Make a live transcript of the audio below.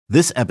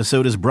This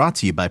episode is brought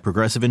to you by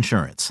Progressive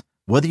Insurance.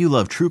 Whether you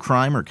love true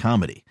crime or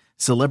comedy,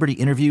 celebrity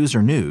interviews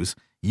or news,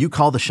 you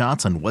call the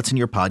shots on what's in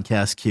your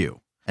podcast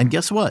queue. And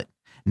guess what?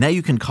 Now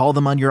you can call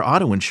them on your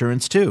auto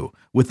insurance too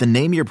with the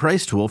Name Your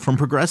Price tool from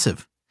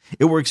Progressive.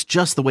 It works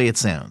just the way it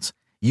sounds.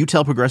 You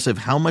tell Progressive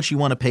how much you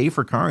want to pay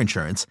for car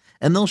insurance,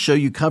 and they'll show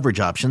you coverage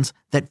options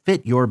that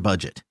fit your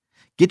budget.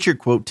 Get your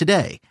quote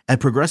today at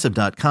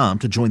Progressive.com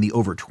to join the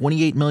over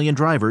 28 million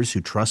drivers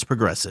who trust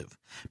Progressive.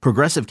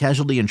 Progressive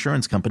Casualty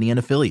Insurance Company and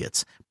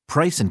Affiliates.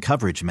 Price and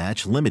coverage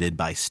match limited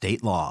by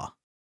state law.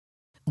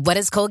 What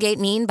does Colgate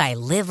mean by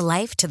live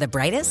life to the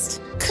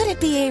brightest? Could it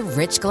be a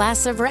rich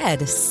glass of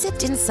red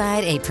sipped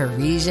inside a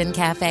Parisian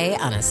cafe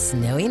on a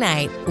snowy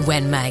night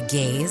when my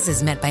gaze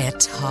is met by a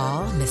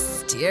tall,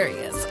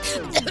 mysterious...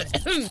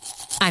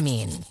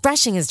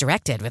 brushing is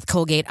directed with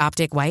Colgate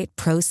Optic White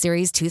Pro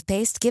Series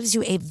toothpaste gives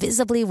you a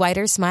visibly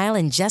whiter smile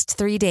in just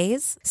 3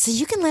 days, so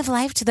you can live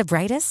life to the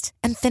brightest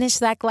and finish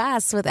that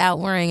glass without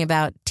worrying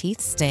about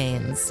teeth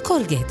stains.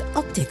 Colgate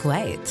Optic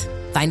White.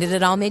 Find it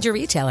at all major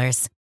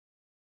retailers.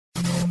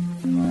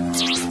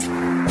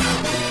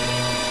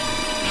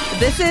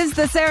 This is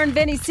the Sarah and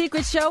Vinny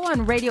Secret Show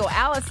on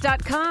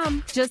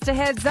RadioAlice.com. Just a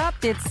heads up,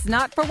 it's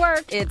not for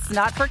work, it's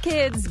not for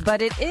kids,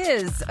 but it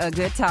is a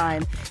good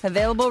time.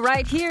 Available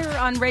right here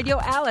on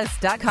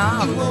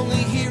RadioAlice.com. You only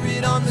hear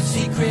it on the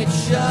Secret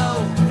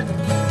Show.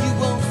 You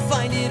won't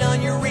find it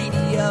on your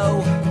radio.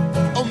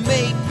 Or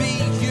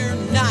maybe you're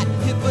not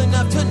hip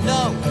enough to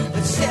know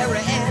that Sarah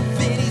and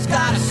Vinny's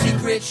got a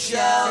secret show.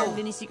 Sarah and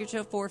Vinny Secret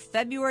Show for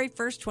February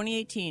 1st,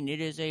 2018. It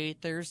is a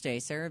Thursday.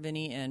 Sarah,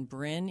 Vinny, and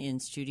Bryn in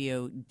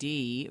Studio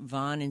D,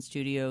 Vaughn in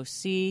Studio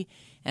C,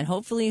 and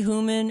hopefully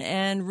Hooman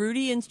and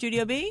Rudy in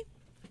Studio B.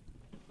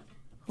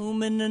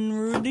 Hooman and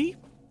Rudy.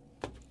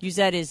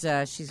 Yuzette is,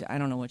 I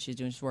don't know what she's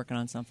doing. She's working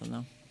on something,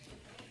 though.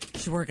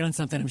 She's working on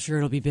something. I'm sure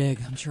it'll be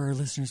big. I'm sure our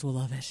listeners will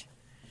love it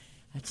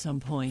at some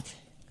point.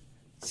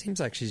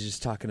 Seems like she's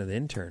just talking to the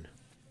intern.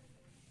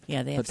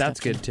 Yeah, they have But that's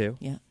stuff good, too.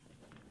 Yeah.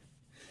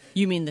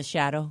 You mean the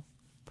shadow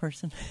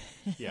person?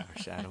 Yeah,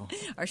 our shadow.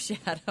 Our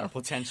shadow.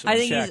 Potential. I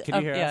think Shaq, can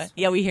you hear us?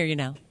 Yeah, we hear you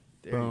now.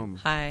 Boom.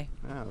 Hi.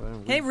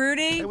 Oh, Hey,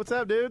 Rudy. Hey, what's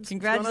up, dudes?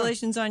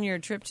 Congratulations on your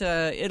trip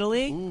to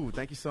Italy. Ooh,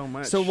 thank you so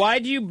much. So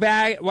why'd you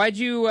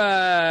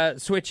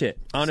switch it?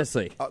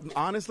 Honestly,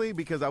 honestly,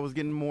 because I was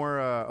getting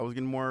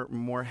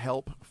more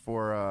help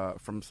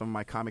from some of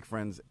my comic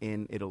friends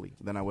in Italy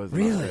than I was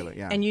in Australia.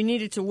 Yeah. And you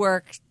needed to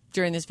work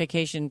during this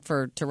vacation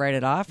to write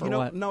it off, or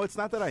what? No, it's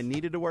not that I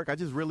needed to work. I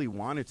just really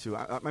wanted to.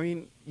 I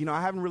mean,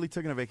 I haven't really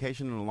taken a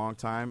vacation in a long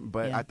time,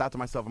 but Yeah. I thought to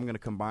myself, I'm going to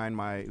combine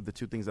the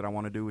two things that I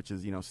want to do, which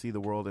is, see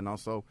the world and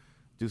also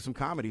do some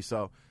comedy.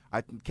 So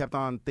I kept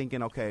on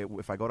thinking, okay,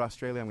 if I go to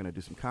Australia, I'm going to do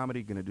some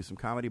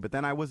comedy, But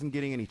then I wasn't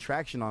getting any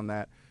traction on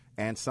that,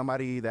 and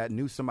somebody that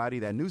knew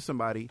somebody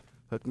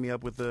hooked me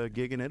up with a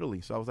gig in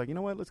Italy. So I was like, you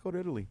know what, let's go to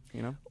Italy,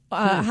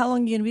 How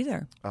long are you going to be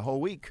there? A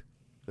whole week.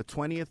 The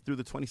 20th through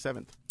the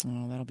 27th.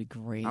 Oh, that'll be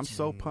great. I'm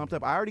so pumped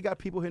up. I already got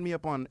people hitting me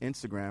up on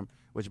Instagram,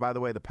 which, by the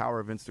way, the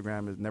power of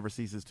Instagram never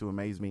ceases to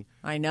amaze me.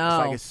 I know. It's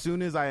like as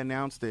soon as I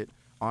announced it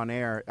on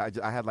air,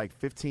 I had like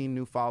 15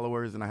 new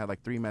followers, and I had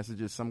like 3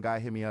 messages. Some guy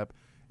hit me up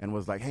and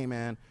was like, hey,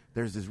 man,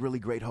 there's this really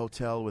great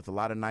hotel with a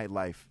lot of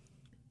nightlife,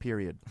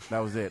 period. That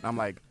was it. I'm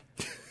like,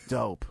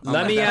 dope.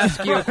 let me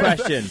ask you a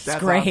question. That's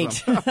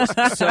great.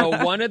 awesome.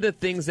 So one of the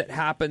things that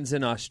happens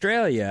in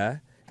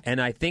Australia, and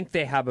I think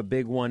they have a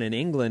big one in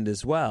England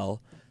as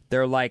well,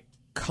 they're like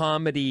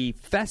comedy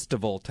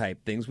festival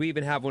type things. We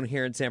even have one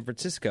here in San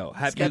Francisco.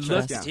 Have you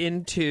looked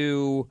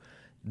into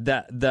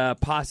the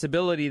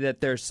possibility that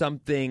there's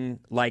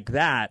something like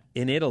that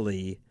in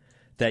Italy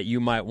that you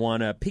might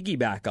want to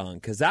piggyback on?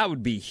 Because that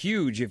would be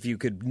huge if you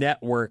could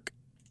network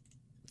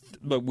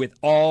but with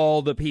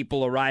all the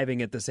people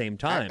arriving at the same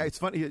time. It's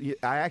funny.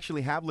 I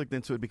actually have looked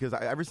into it because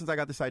ever since I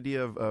got this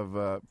idea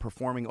of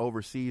performing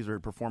overseas or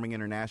performing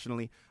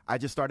internationally, I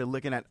just started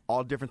looking at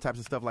all different types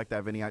of stuff like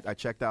that, Vinny. I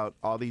checked out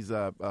all these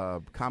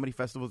comedy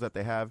festivals that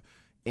they have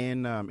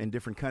in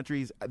different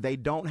countries. They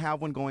don't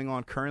have one going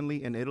on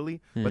currently in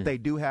Italy, but they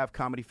do have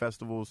comedy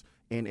festivals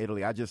in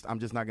Italy. I'm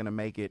just not going to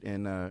make it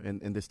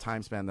in this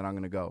time span that I'm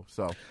going to go.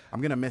 So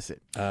I'm going to miss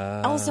it.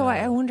 Also,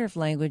 I wonder if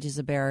language is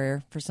a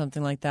barrier for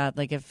something like that.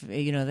 Like if,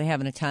 they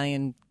have an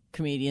Italian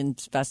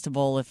comedians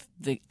festival, if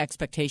the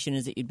expectation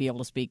is that you'd be able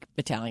to speak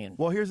Italian.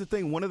 Well, here's the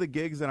thing. One of the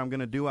gigs that I'm going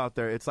to do out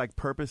there, it's like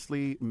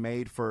purposely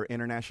made for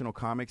international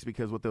comics,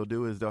 because what they'll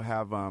do is they'll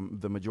have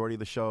the majority of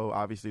the show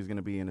obviously is going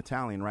to be in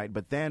Italian, right?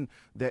 But then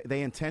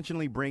they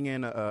intentionally bring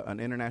in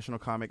an international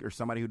comic or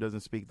somebody who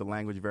doesn't speak the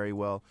language very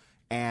well,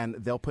 and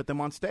they'll put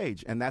them on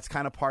stage. And that's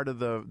kind of part of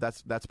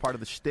that's part of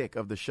the shtick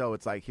of the show.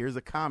 It's like, here's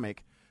a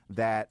comic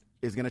that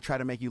is going to try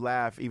to make you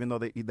laugh, even though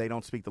they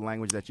don't speak the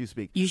language that you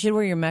speak. You should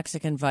wear your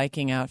Mexican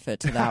Viking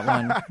outfit to that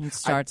one. It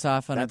starts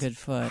off on a good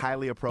foot.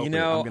 Highly appropriate.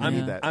 I'm going to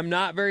need that. I'm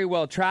not very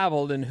well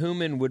traveled, and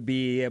Hooman would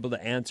be able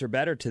to answer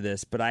better to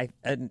this. But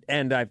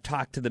I've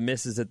talked to the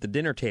missus at the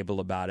dinner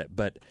table about it.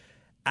 But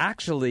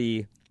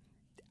actually,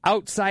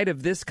 outside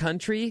of this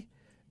country,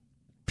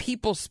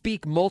 people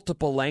speak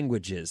multiple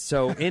languages.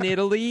 So in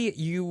Italy,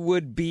 you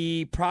would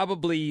be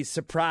probably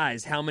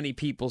surprised how many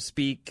people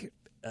speak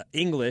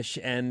English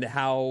and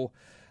how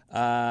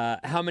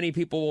many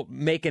people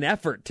make an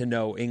effort to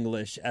know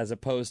English as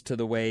opposed to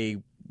the way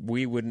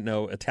we wouldn't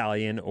know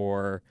Italian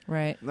or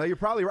No, you're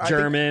probably right.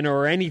 German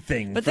or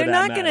anything. But for they're that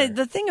not going matter. to.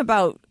 The thing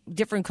about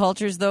different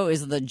cultures, though,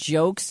 is the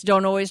jokes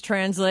don't always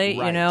translate.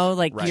 You Right, know,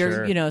 like right. you're,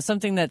 Sure. you know,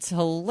 something that's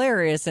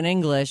hilarious in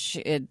English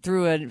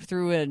through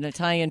an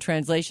Italian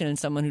translation, and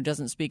someone who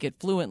doesn't speak it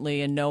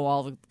fluently and know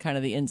all the kind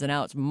of the ins and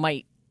outs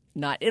might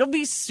not. It'll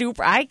be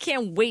super. I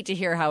can't wait to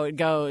hear how it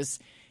goes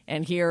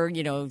and hear,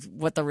 you know,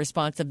 what the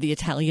response of the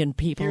Italian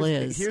people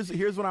is.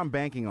 Here's what I'm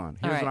banking on.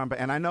 All right.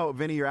 And I know,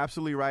 Vinny, you're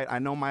absolutely right. I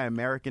know my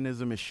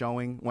Americanism is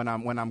showing when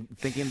I'm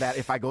thinking that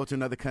if I go to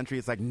another country,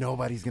 it's like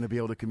nobody's going to be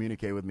able to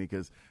communicate with me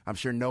because I'm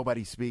sure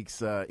nobody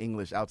speaks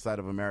English outside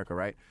of America,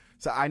 right?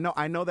 So I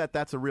know that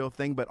that's a real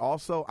thing, but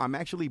also I'm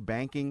actually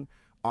banking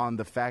on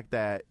the fact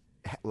that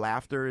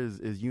laughter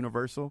is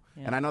universal.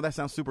 And I know that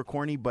sounds super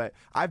corny, but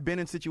I've been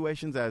in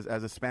situations as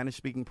a Spanish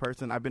speaking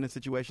person, I've been in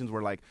situations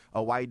where like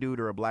a white dude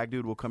or a black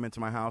dude will come into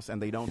my house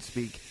and they don't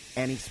speak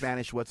any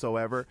Spanish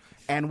whatsoever,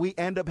 and we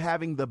end up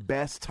having the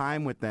best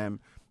time with them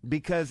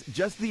because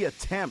just the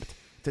attempt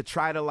to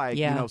try to like,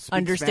 Yeah, you know, speak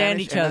understand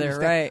Spanish each and other,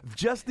 understand- right.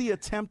 Just the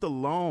attempt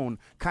alone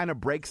kind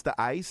of breaks the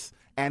ice.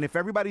 And if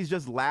everybody's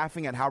just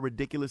laughing at how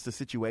ridiculous the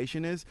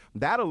situation is,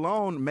 that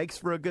alone makes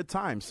for a good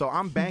time. So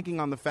I'm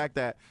banking on the fact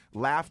that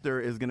laughter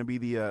is going to be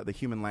the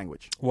human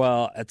language.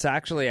 Well, it's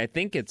actually, I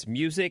think it's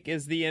music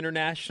is the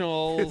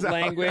international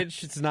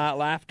language. It's not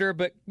laughter,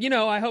 but you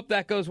know, I hope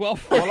that goes well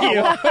for you.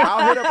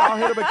 I'll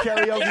hit up a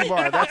karaoke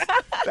bar.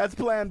 That's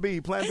Plan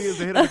B. Plan B is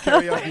to hit up a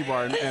karaoke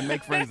bar and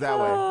make friends that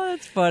way. Oh,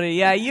 that's funny.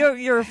 Yeah,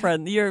 you're a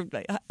friend.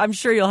 I'm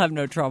sure you'll have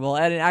no trouble.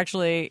 And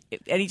actually,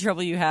 any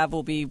trouble you have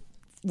will be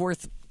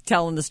worth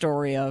telling the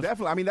story of.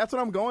 Definitely. I mean, that's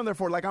what I'm going there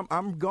for. Like,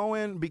 I'm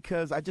going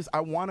because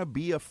I want to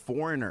be a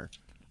foreigner.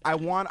 I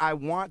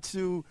want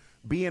to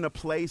be in a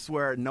place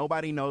where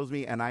nobody knows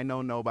me and I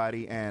know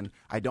nobody and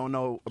I don't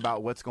know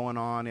about what's going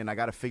on and I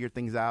got to figure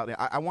things out.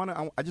 I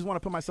just want to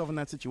put myself in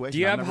that situation. Do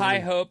you I've have never high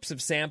really- hopes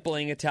of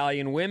sampling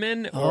Italian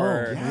women?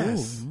 Or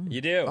yes. You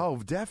do? Oh,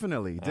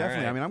 definitely. right.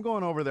 I mean, I'm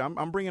going over there.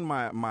 I'm bringing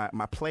my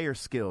player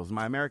skills,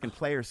 my American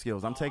player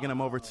skills. I'm taking them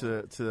over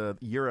to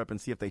Europe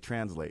and see if they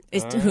translate.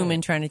 Is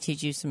Human trying to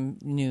teach you some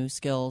new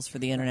skills for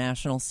the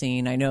international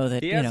scene? I know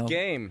that He you has know.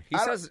 game.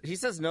 He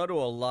says no to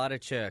a lot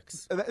of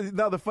chicks.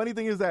 No, the funny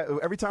thing is that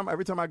every time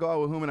I go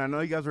out with Human, I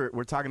know you guys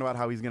were talking about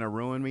how he's going to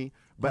ruin me,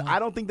 but I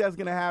don't think that's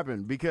going to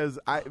happen because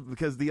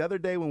the other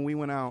day when we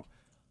went out,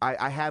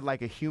 I had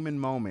like a human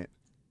moment.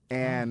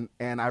 And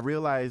I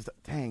realized,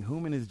 dang,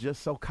 Human is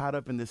just so caught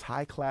up in this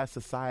high class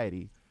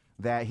society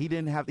that he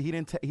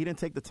didn't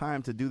take the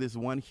time to do this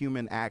one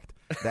human act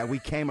that we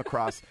came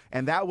across,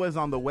 and that was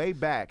on the way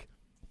back.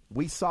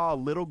 We saw a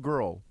little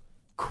girl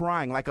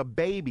crying like a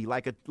baby,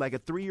 like a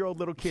 3-year-old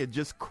little kid,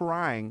 just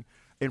crying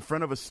in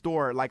front of a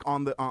store, like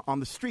on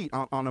the street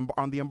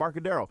on the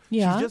Embarcadero.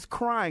 Yeah. She's just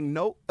crying.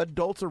 No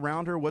adults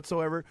around her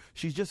whatsoever.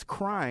 She's just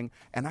crying.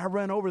 And I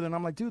run over there and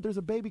I'm like, dude, there's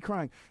a baby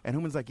crying. And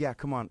Human's like, yeah,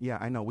 come on. Yeah,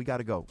 I know. We got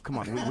to go. Come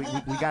on.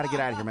 We got to get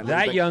out of here, man.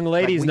 That Like, young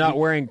lady's not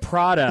wearing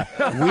Prada.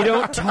 We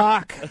don't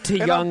talk to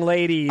young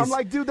ladies I'm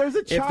like, dude, there's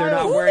a child. if they're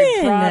not wearing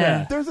Human.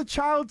 Prada. There's a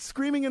child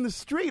screaming in the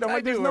street. I'm I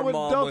like, there's knew no her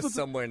mom adults. was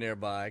somewhere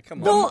nearby.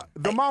 Come Well, on.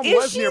 The mom Is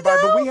was she, nearby,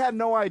 though? but we had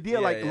no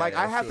idea. Yeah, Like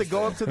I have to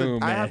go up to the Who,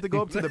 I man? have to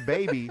go up to the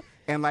baby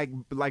and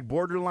like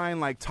borderline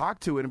like talk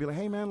to it and be like,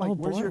 hey man, like Oh,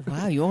 where's your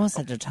wow, you almost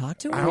had to talk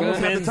to I her? almost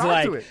had to Woman's talk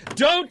like, to it.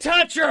 don't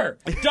touch her!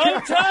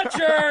 Don't touch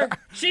her!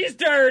 She's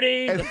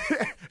dirty!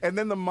 And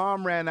then the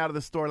mom ran out of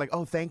the store like,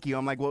 oh, thank you.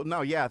 I'm like, well,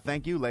 no, yeah,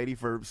 thank you, lady,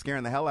 for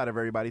scaring the hell out of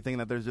everybody, thinking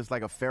that there's just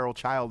like a feral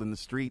child in the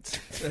streets.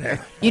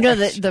 You know,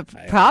 the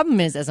problem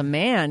is, as a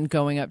man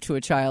going up to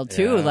a child,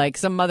 too, like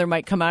some mother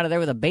might come out of there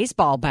with a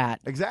baseball bat.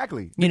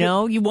 Exactly. You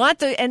know, you want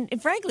the,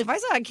 and frankly, if I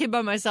saw a kid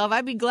by myself,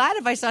 I'd be glad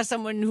if I saw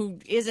someone who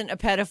isn't a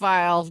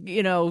pedophile,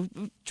 you know,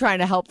 trying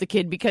to help the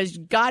kid, because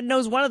God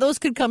knows one of those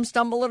could come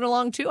stumbling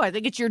along too. I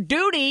think it's your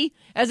duty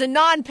as a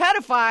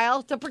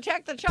non-pedophile to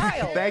protect the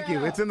child. Thank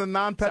you. It's in the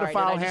non-pedophile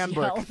Sorry, did I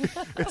handbook. just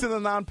yell? It's in the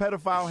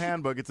non-pedophile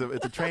handbook. It's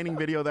a training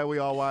video that we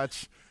all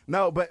watch.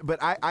 No, but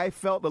I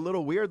felt a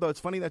little weird though. It's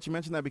funny that you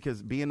mentioned that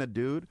because being a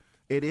dude,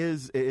 it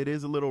is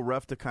a little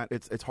rough to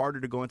it's harder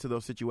to go into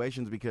those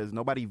situations because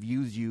nobody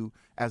views you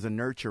as a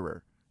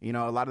nurturer. You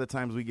know, a lot of the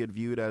times we get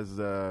viewed as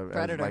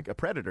like a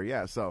predator.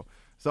 Yeah. So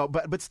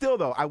but still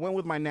though, I went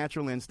with my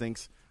natural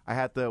instincts. I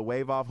had to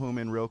wave off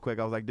Human real quick.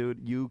 I was like,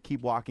 dude, you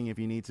keep walking if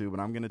you need to, but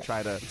I'm gonna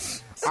try to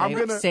I'm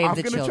gonna try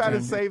to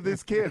children. save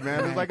this kid,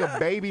 man. It's like a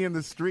baby in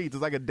the streets.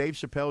 It's like a Dave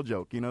Chappelle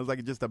joke. You know, it's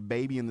like just a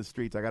baby in the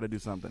streets. I got to do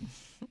something.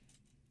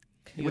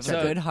 You have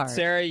a good heart.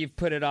 Sarah, you've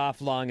put it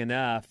off long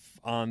enough.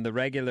 On the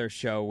regular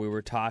show, we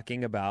were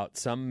talking about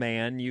some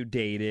man you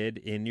dated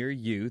in your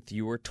youth.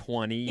 You were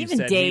 20. You Even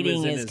said dating he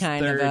was in is his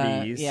kind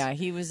 30s. of a, yeah,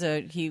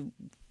 he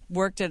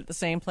worked at the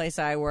same place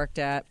I worked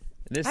at.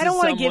 This I don't is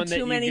want to someone give that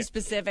too you many get-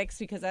 specifics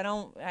because I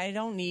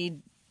don't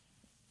need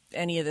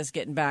any of this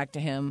getting back to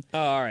him. Oh,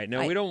 all right.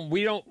 No, we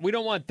don't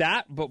want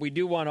that, but we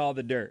do want all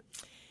the dirt.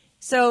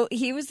 So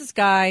he was this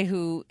guy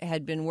who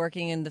had been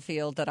working in the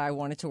field that I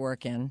wanted to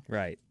work in,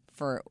 right,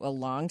 for a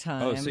long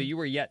time. Oh, so you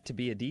were yet to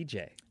be a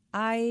DJ.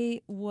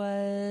 I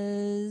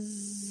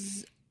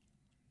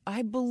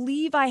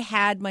believe I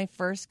had my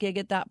first gig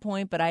at that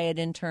point, but I had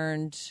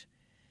interned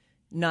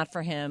not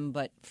for him,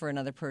 but for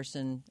another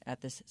person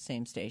at this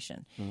same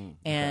station.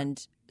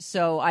 And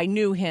so I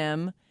knew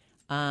him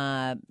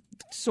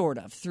sort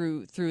of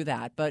through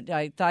that, but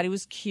I thought he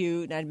was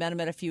cute, and I'd met him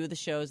at a few of the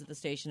shows that the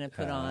station had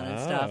put on and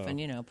stuff,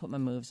 and, put my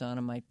moves on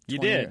him, my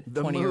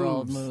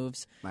 20-year-old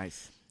moves.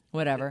 Nice.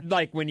 Whatever.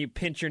 Like when you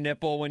pinch your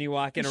nipple when you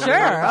walk in a room.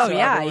 Sure. Oh, so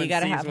yeah. everyone You got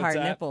to sees have what's hard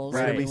up. nipples. Way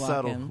when to be you walk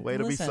subtle. in. Way to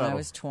be Listen, subtle. I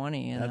was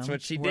 20. That's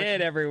what she Work-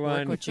 did, everyone.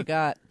 Work what you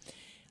got.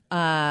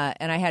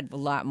 And I had a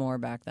lot more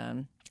back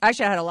then.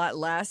 Actually, I had a lot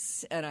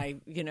less, and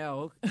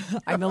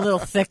I'm a little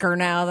thicker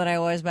now than I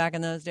was back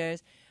in those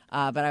days.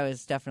 But I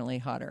was definitely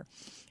hotter.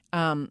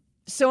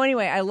 So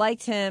anyway, I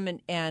liked him,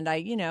 and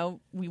I,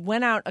 we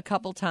went out a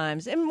couple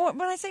times. And more,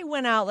 when I say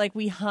went out, like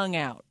we hung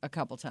out a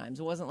couple times.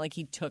 It wasn't like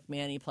he took me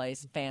any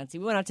place fancy.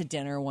 We went out to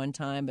dinner one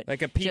time, but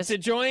like a pizza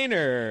joint,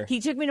 or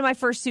he took me to my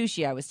first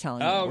sushi. I was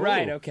telling you. Oh,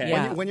 right, okay.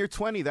 Yeah. When you're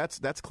 20, that's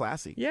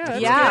classy. Yeah,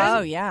 that's Yeah, good.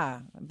 oh yeah.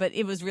 But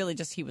it was really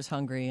just he was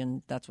hungry,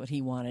 and that's what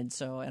he wanted.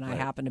 So, and I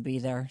happened to be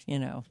there.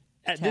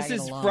 This tagging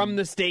is along. from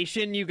the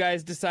station. You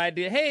guys decide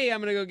to, hey,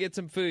 I'm gonna go get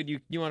some food.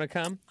 You want to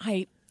come?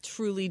 I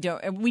truly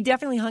don't. We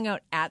definitely hung out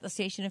at the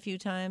station a few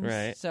times.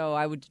 Right. So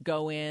I would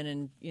go in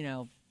and,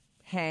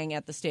 hang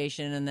at the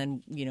station, and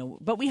then,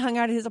 but we hung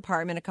out at his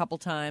apartment a couple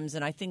times,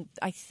 and I think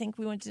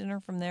we went to dinner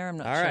from there. I'm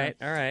not sure.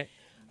 All right.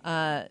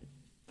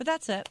 But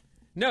that's it.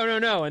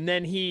 No. And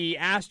then he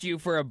asked you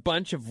for a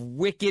bunch of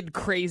wicked,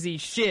 crazy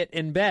shit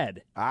in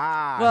bed.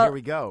 Well, here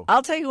we go.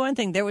 I'll tell you one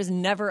thing. There was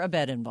never a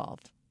bed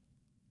involved.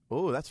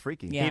 Oh, that's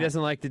freaky. Yeah. He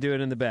doesn't like to do it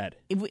in the bed.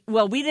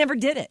 We never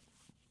did it.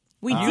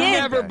 We You did.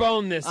 never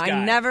boned this guy.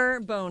 I never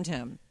boned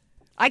him.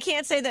 I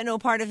can't say that no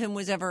part of him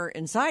was ever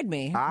inside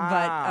me,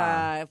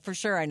 but for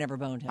sure I never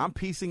boned him. I'm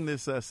piecing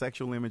this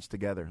sexual image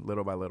together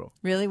little by little.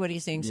 Really? What are you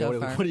seeing so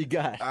far? What do you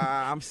got?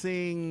 I'm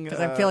seeing... Because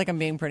I feel like I'm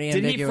being pretty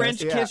Did ambiguous.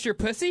 he French kiss your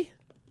pussy?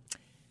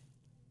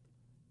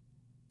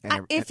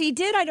 If he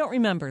did, I don't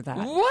remember that.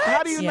 What?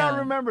 How do you Yeah. not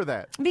remember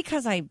that?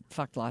 Because I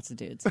fucked lots of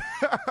dudes.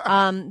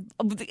 And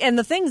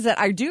the things that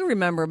I do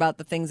remember about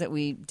the things that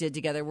we did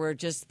together were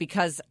just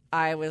because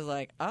I was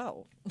like,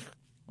 oh,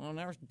 I've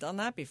never done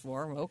that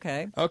before.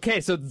 Okay.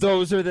 Okay, so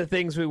those are the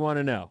things we want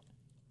to know.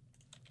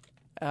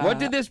 What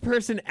did this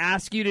person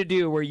ask you to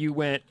do where you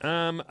went,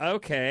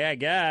 okay, I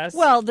guess?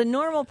 Well, the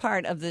normal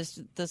part of this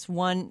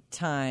one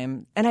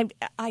time, and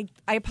I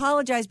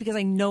apologize because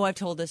I know I've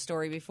told this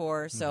story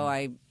before,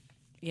 so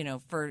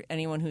for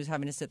anyone who's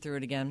having to sit through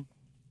it again.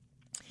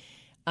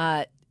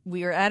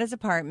 We were at his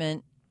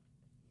apartment,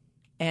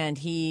 and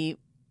he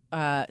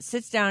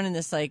sits down in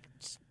this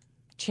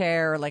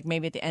chair, like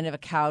maybe at the end of a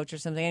couch or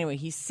something. Anyway,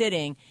 he's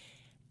sitting,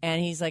 and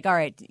he's like, all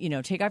right,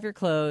 take off your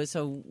clothes,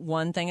 so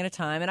one thing at a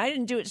time. And I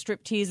didn't do it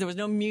striptease. There was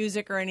no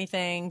music or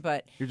anything,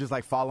 but You're just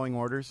like following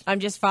orders? I'm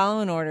just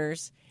following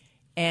orders.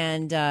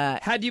 And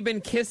had you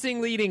been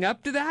kissing leading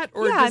up to that,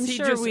 or Yeah, does I'm he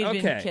sure just we'd been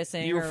okay?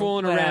 kissing You were or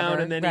fooling whatever,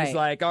 around, and then he's right.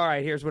 like, "All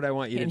right, here's what I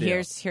want you to and do."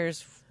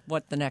 here's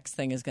what the next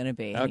thing is going to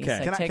be. Okay.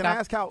 He's like, Can I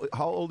ask how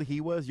old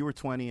he was? You were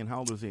 20, and how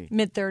old was he?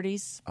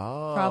 mid-30s.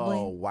 Oh, probably.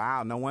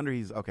 wow. No wonder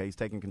he's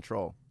taking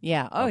control.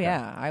 Yeah. Oh, Okay.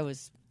 yeah. I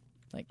was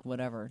like,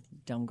 whatever,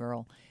 dumb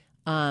girl.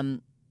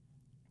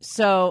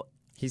 So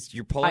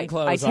You're pulling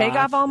clothes I take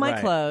off all my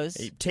Right. clothes.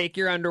 You take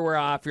your underwear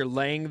off. You're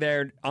laying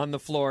there on the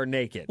floor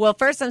naked. Well,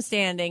 first I'm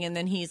standing, and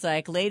then he's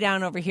like, lay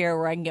down over here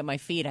where I can get my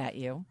feet at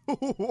you.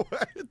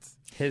 What?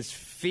 His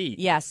feet.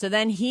 Yeah. So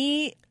then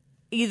he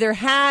either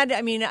had,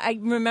 I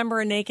remember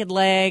a naked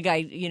leg.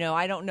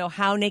 I don't know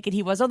how naked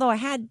he was, although I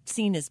had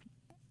seen his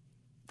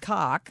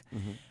cock.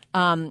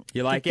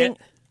 You like thing- it?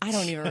 I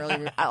don't even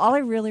really. All I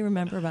really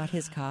remember about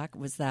his cock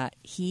was that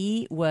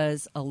he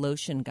was a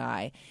lotion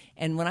guy,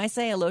 and when I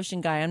say a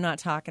lotion guy, I'm not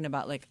talking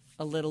about like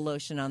a little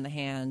lotion on the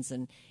hands,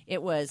 and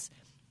it was,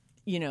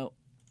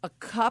 a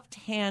cupped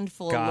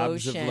handful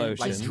Gobs of of lotion.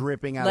 Like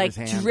dripping out like of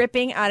his hand?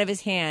 dripping out of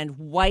his hand,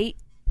 white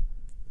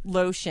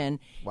lotion.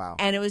 Wow.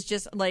 And it was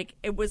just like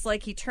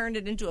he turned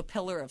it into a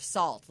pillar of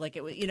salt. Like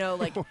it was,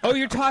 like Oh,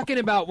 you're talking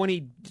about when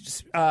he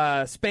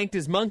spanked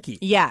his monkey.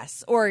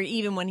 yes, or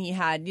even when he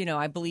had,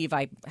 I believe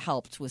I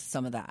helped with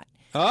some of that.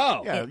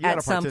 Oh. Yeah, you gotta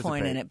At some point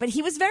participate. in it, but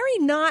he was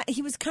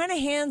he was kind of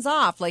hands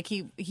off. Like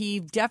he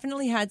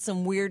definitely had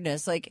some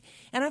weirdness. Like,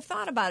 and I've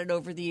thought about it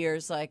over the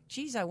years. Like,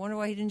 geez, I wonder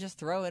why he didn't just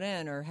throw it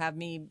in or have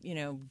me,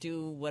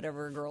 do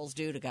whatever girls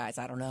do to guys.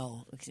 I don't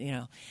know,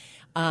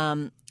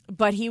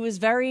 But he was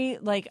very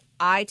like,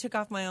 I took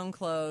off my own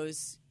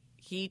clothes.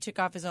 He took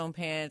off his own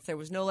pants. There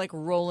was no like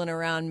rolling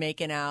around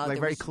making out. Like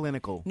There very was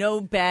clinical. no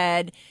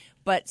bed.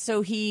 But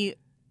so he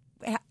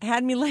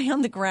had me lay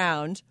on the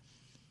ground,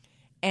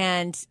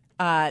 and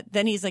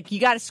then he's like, "You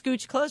got to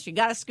scooch closer. You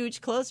got to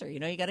scooch closer. You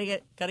got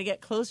to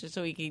get closer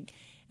so he can."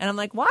 And I'm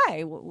like,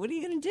 "Why? What are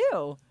you gonna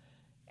do?"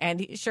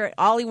 And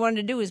all he wanted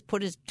to do was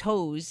put his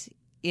toes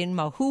in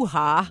my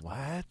hoo-ha.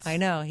 What? I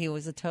know. He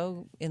was a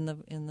toe in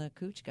the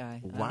cooch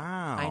guy.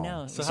 Wow. I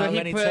know. So So how he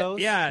many put, toes?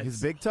 yeah.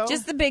 His big toe?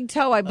 Just the big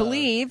toe, I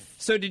believe.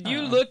 So did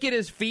you look at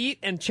his feet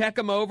and check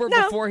them over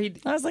No. before he?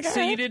 I was like, so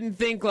all you right. didn't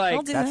think like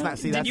I'll do That's that. not.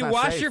 See, did that's you not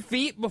wash safe. your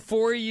feet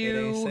before It ain't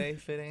you?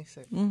 safe. It ain't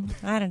safe.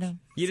 I don't know.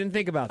 You didn't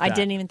think about that. I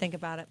didn't even think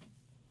about it.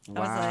 I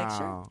was like,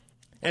 sure. Wow.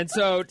 And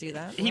so Do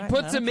that. he Right,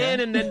 puts him okay. in,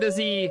 and then is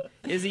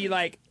he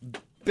like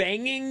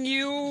banging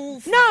you?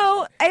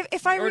 No,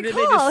 if I Or did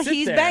they recall, just sit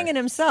he's there? banging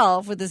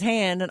himself with his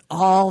hand and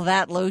all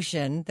that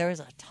lotion. There was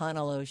a ton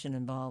of lotion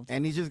involved.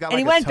 And he just got And like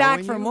he a went toe back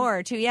in for you?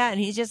 more, too. Yeah, and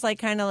he's just like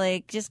kind of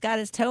like just got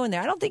his toe in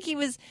there. I don't think he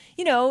was,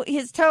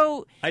 his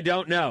toe. I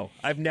don't know.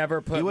 I've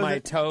never put He my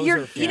wasn't- toes. You or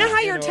know how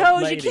feet your into a toes,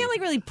 you lady. can't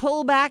like really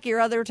pull back your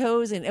other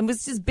toes, and it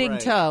was just big Right.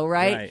 toe,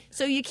 right? Right.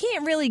 So you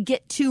can't really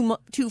get too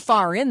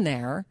far in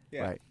there.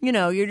 Right.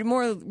 You're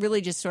more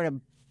really just sort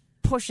of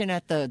pushing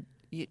at the.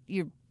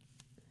 You're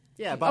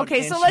Yeah, about okay,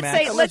 an so inch let's max.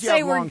 say Unless you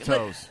have long but-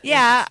 toes.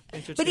 yeah,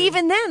 Inch or but two.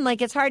 even then,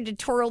 like it's hard to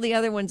twirl the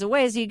other ones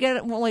away. So you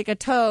get like a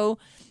toe.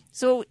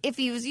 So if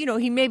he was,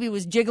 he maybe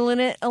was jiggling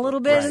it a little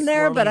bit Right. in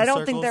there, but Swirling I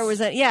don't think there circles.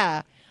 was a.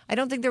 Yeah, I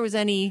don't think there was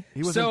any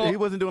He wasn't. So- he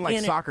wasn't doing like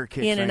in, soccer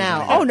kicks in or and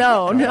anything out. like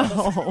Oh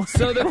that. no.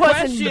 So the I wasn't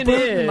question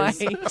booting is,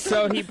 my-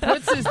 so he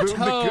puts his Booting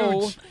the toe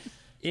gooch.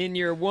 in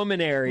your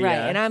woman area, Right,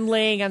 and I'm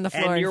laying on the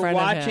floor and in you're front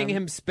watching of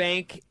him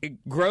spank,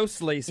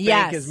 grossly spank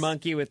Yes. his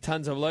monkey with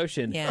tons of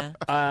lotion.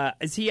 Yeah.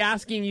 Is he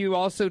asking you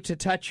also to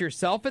touch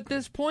yourself at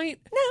this point?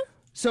 No,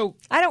 So,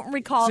 I don't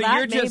recall so that.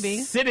 you're just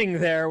maybe. sitting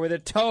there with a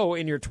toe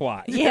in your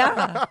twat.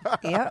 Yeah.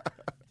 Yep.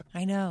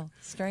 I know.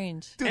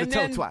 Strange. Do the And toe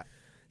then- twat.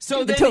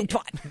 So The then toe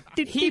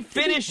twat. he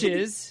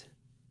finishes,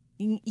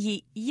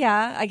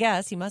 Yeah, I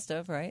guess he must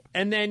have, right?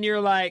 and then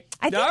you're like,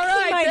 I think all he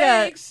right, might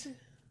thanks.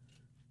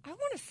 I want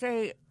to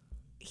say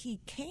he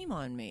came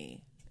on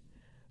me.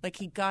 Like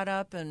he got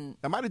up and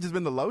That might have just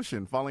been the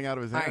lotion falling out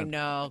of his hand. I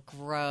know,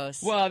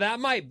 gross. Well, that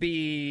might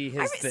be his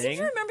I seem thing.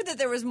 to remember that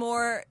there was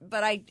more,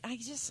 but I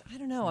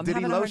don't know. I'm Did he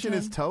having a hard lotion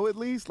his time. toe at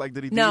least? Like,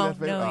 did he No, do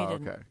that? no, he oh,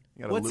 didn't. okay.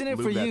 You gotta What's in it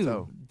lube for that you?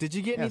 toe. Did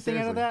you get Yeah, anything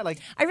out of seriously. that? Like,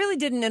 I really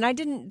didn't, and I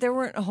didn't. There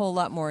weren't a whole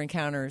lot more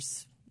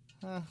encounters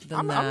than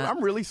I'm that.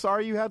 really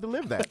sorry you had to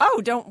live that. Oh,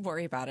 don't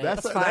worry about it.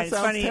 That's- It's that fine. It's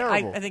sounds funny.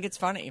 terrible. I think it's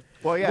funny.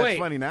 Well, yeah, Wait, it's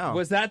funny now.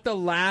 Was that the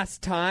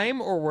last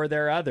time, or were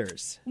there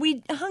others?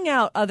 We hung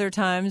out other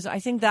times. I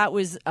think that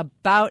was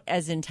about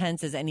as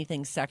intense as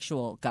anything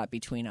sexual got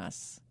between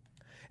us.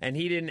 And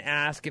he didn't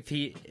ask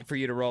for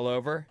you to roll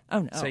over? Oh,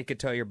 no. So he could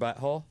toe your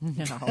butthole?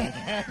 No.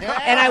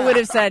 And I would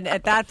have said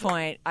at that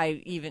point,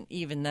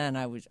 even then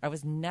I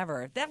was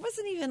never. That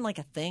wasn't even like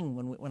a thing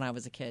when I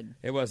was a kid.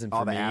 It wasn't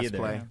All for the me ass either.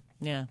 play.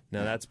 Yeah.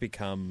 No, that's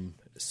become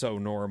so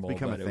normal,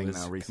 Become a but thing it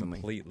was now recently.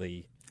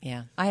 completely.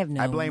 Yeah. I have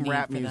no I blame need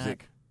rap for that.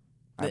 music.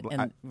 I bl-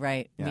 I-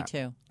 Right. Me yeah.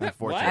 too.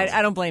 Unfortunately.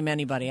 I don't blame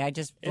anybody. I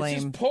just It's blame.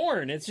 just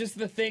porn. It's just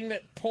the thing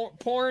that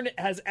porn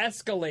has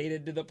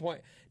escalated to the point.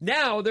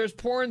 Now there's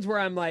porns where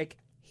I'm like,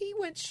 he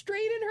went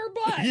straight in her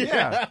butt.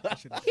 Yeah.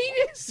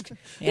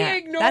 He Yeah.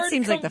 ignored That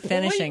seems like the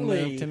finishing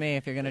completely move to me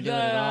if you're going to do it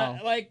at all.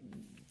 Like,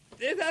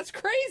 that's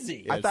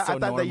crazy. Yeah, I thought it's so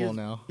that normal you're,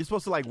 now. you're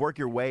supposed to like work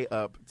your way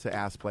up to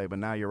ass play, but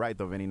now you're right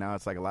though, Vinny. Now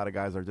it's like a lot of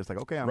guys are just like,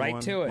 okay, I'm Right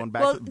going, to it. going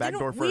back, Well, back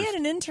door we first. had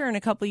an intern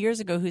a couple years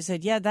ago who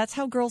said, "Yeah, that's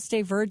how girls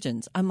stay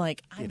virgins." I'm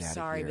like, I'm Get outta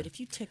sorry, here. but if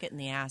you took it in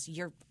the ass,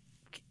 you're.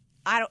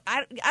 I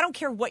don't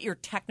care what you're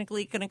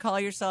technically going to call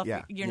yourself.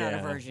 Yeah. You're not a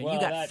Yeah. virgin. Well, you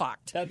got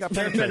fucked. There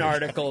have been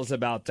articles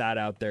about that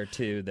out there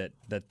too.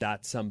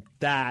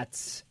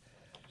 That's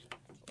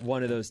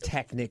one of those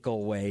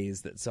technical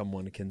ways that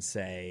someone can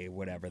say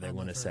whatever they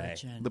want to say.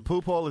 Virgin. The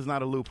poop hole is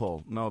not a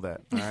loophole. Know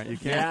that. All right, you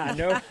can't.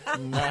 Yeah, no.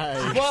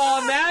 nice.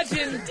 Well,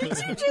 imagine. Did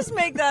you just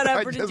make that up,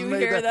 I or did just you made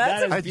hear that?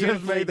 That I is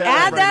just made that.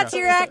 Add up right that now. to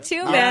your act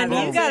too, man.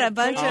 know. You got a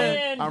bunch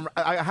of.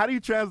 How do you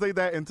translate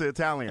that into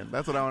Italian?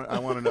 That's what I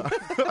want to know.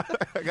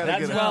 I gotta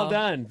That's get it. well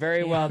done.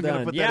 Very well I'm gonna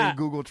done. put Yeah. that in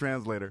Google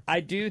Translator.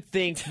 I do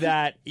think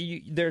that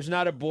there's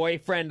not a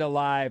boyfriend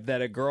alive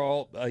that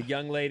a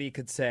young lady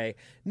could say,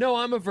 "No,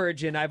 I'm a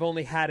virgin. I've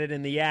only had it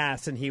in the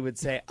ass," and he would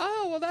say,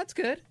 "Oh, well, that's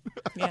good."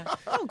 Yeah.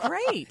 Oh,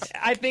 great.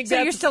 I think So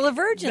that's, you're still a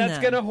virgin That's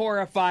then. going to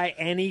horrify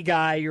any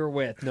guy you're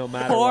with, no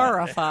matter what.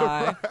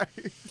 Horrify.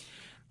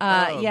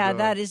 Oh, yeah, God.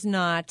 that is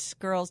not.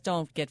 Girls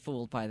don't get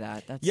fooled by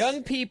that. That's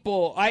Young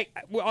people,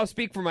 I'll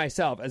speak for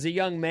myself. As a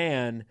young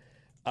man,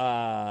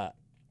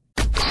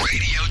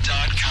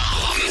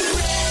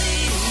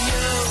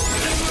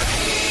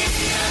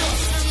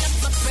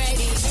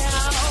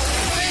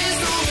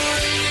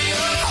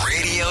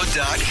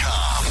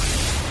 Radio.com.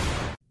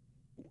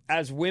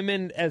 as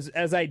women,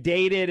 as I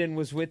dated and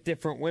was with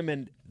different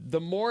women, the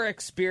more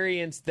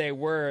experienced they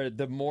were,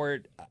 the more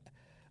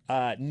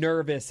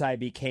nervous I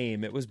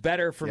became. It was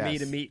better for me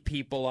Yes. to meet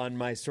people on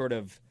my sort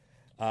of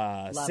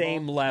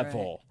same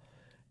level.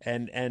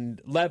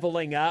 And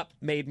leveling up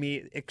made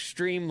me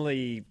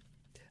extremely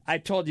I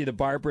told you the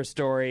Barbara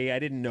story. I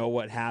didn't know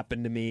what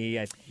happened to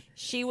me.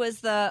 She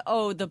was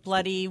the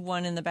bloody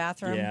one in the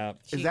bathroom. Yeah.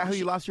 Is that who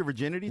you lost your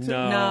virginity to?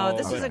 No,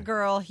 this but- was a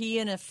girl. He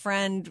and a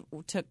friend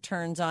took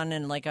turns on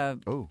in like a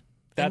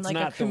That's like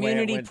not a the way it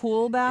community went.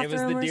 pool bathroom. It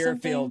was the or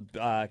Deerfield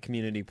something?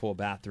 community pool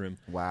bathroom.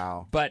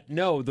 Wow. But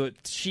no,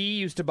 she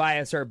used to buy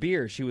us our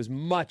beer. She was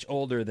much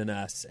older than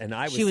us, and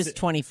She was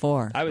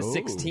 24. I was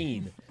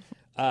 16.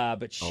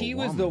 But she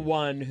was the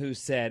one who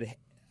said,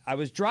 I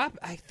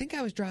think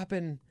I was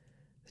dropping,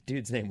 the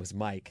dude's name was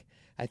Mike.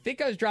 I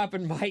think I was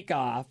dropping Mike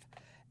off,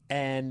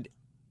 and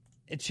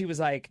she was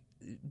like,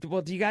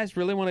 well, do you guys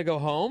really want to go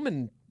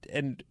home?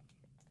 And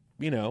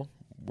you know,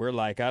 we're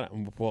like,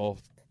 well,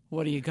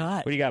 What do you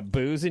got? what do you got,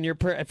 booze in your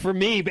purse? For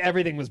me,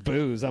 everything was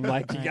booze. I'm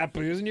like, you got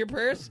booze in your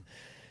purse?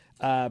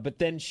 But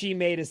then she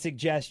made a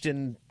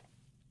suggestion,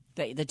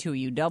 The two of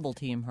you double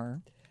team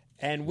her.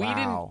 and we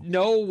Wow. didn't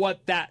know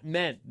what that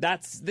meant.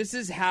 This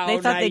is how They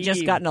thought they just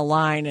naive- got in a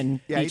line and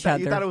Yeah, you each thought,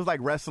 other. you thought it was like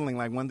wrestling,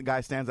 like one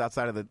guy stands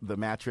outside of the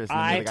mattress and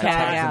I the other guy tag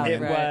tags him out,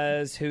 in. It right.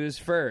 was who's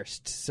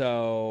first.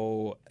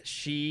 So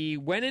she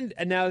went in,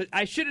 and now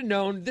I should have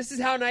known. This is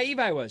how naive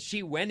I was.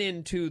 She went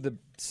into the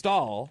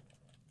stall.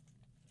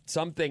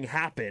 Something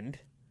happened.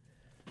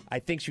 I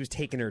think she was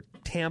taking her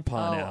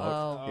tampon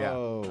out. Yeah.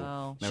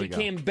 Oh. There She we go.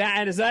 came back,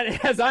 and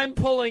as I'm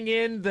pulling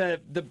in the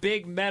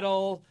big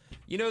metal,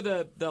 you know,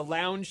 the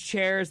lounge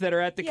chairs that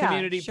are at the Yeah,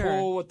 community sure.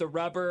 pool with the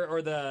rubber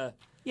or the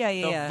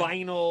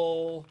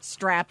vinyl.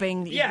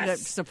 Strapping Yes. that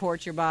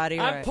supports your body.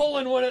 I'm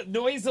right.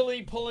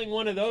 noisily pulling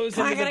one of those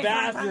into the Clang, clang,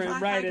 bathroom,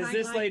 clang, right clang, as clang,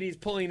 this clang. lady's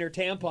pulling her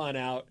tampon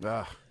out.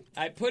 Ugh.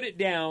 I put it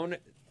down,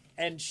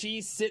 and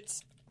she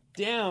sits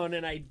down,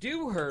 and I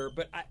do her,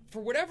 but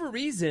for whatever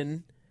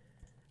reason,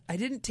 I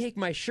didn't take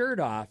my shirt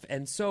off,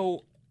 and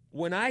so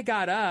when I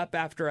got up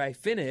after I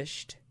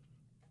finished,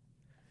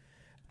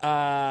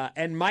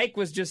 and Mike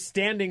was just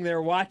standing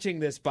there watching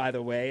this, by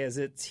the way, as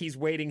he's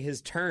waiting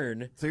his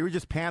turn. So you were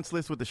just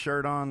pantsless with the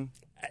shirt on?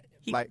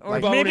 Or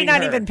boning maybe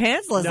not her. even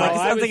pantsless. No, like I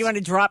something was- you want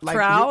to drop Like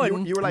trow.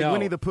 you were like No.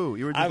 Winnie the Pooh.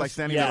 You were I just was- like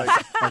standing yes.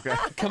 there like,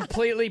 okay.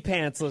 Completely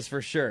pantsless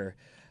for sure.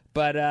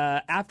 But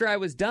after I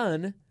was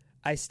done,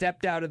 I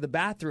stepped out of the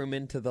bathroom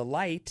into the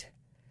light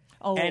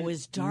it and-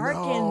 was dark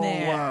in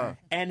there.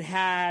 and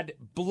had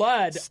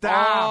blood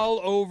Stop. all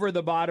over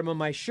the bottom of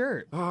my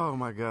shirt. Oh,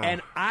 my God.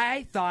 And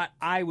I thought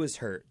I was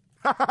hurt.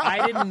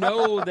 I didn't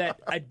know that.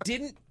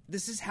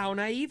 This is how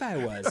naive I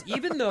was.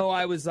 Even though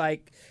I was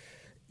like,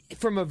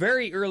 from a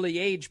very early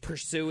age,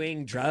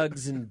 pursuing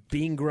drugs and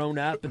being grown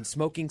up and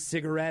smoking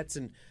cigarettes,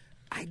 and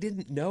I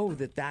didn't know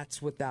that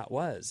that's what that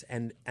was.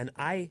 And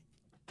I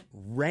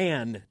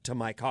ran to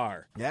my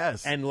car.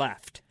 Yes. And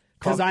left.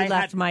 You I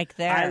left Mike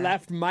there. I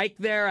left Mike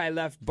there. I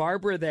left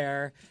Barbara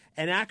there.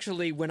 And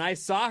actually, when I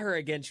saw her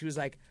again, she was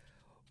like,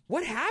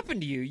 "What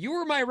happened to you? You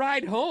were my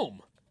ride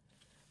home."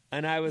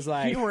 And I was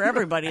like, You were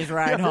everybody's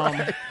ride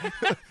home.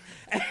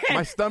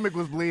 My stomach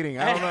was bleeding.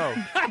 I don't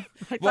know.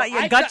 I thought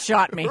your gut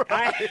shot me.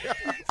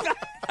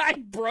 I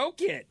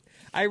broke it.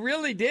 I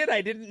really did.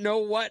 I didn't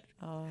know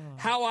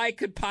how I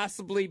could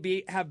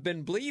possibly have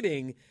been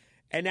bleeding.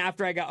 And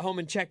after I got home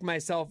and checked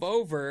myself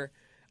over,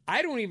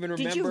 I don't even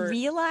remember. Did you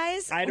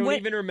realize? I don't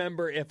even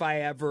remember if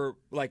I ever,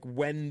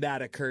 when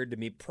that occurred to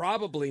me.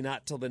 Probably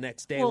not till the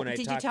next day when I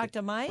did talked you talk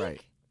to Mike?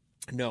 Right.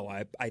 No,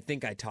 I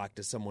think I talked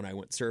to someone I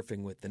went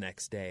surfing with the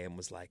next day and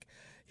was like,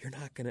 "You're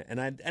not gonna." And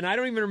I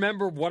don't even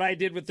remember what I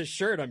did with the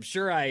shirt. I'm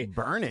sure I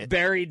Burn it.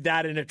 buried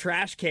that in a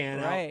trash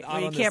can. Right. Out Well,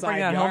 you on the can't bring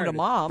side that home to yard.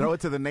 mom. Throw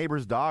it to the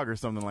neighbor's dog or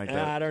something like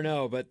that. I don't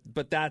know,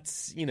 but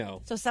that's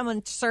So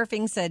someone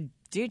surfing said,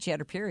 "Dude, she had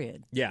her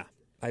period." yeah.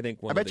 I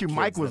think one. I bet of you the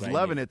Mike kids was that I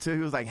loving knew. it, too. He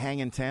was like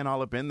hanging 10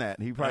 all up in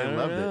that. He probably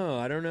loved it.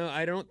 I don't know.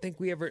 I don't think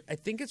we ever. I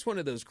think it's one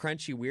of those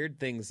crunchy, weird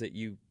things that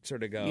you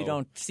sort of go. You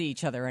don't see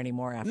each other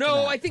anymore after No,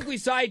 that. I think we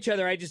saw each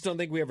other. I just don't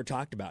think we ever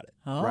talked about it.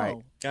 Oh. Right.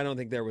 I don't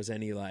think there was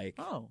any like.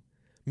 Oh.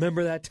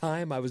 Remember that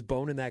time I was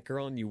boning that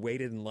girl and you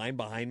waited in line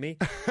behind me?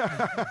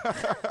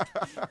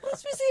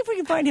 Let's see if we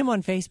can find him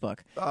on Facebook.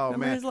 Oh,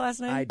 Remember man. his last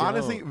name? I don't.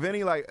 Honestly,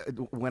 Vinny, like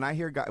when I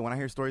hear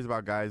stories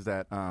about guys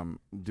that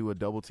do a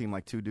double team,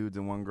 like two dudes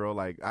and one girl,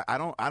 like I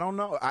don't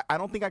know. I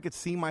don't think I could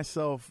see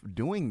myself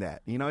doing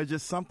that. You know, it's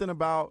just something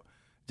about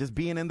just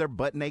being in there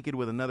butt naked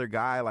with another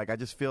guy. Like I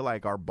just feel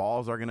like our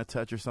balls are gonna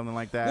touch or something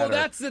like that. Well, or-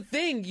 that's the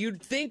thing.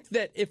 You'd think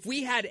that if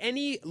we had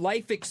any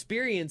life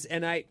experience,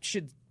 and I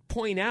should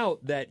point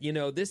out that,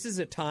 this is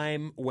a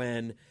time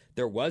when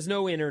there was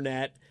no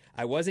internet.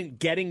 I wasn't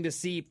getting to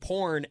see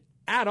porn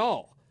at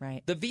all.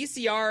 Right. The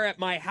VCR at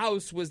my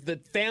house was the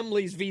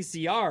family's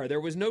VCR. There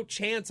was no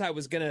chance I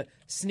was going to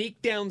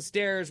sneak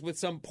downstairs with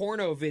some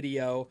porno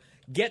video,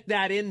 get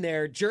that in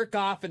there, jerk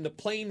off in the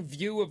plain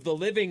view of the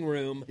living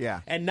room,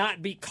 and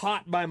not be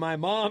caught by my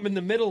mom in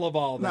the middle of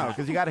all that. No,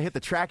 because you got to hit the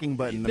tracking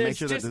button to make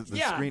sure that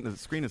the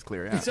screen is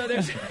clear. Yeah. So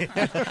there's you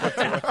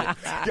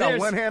got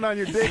one hand on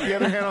your dick, the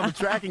other hand on the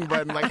tracking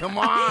button. Like, come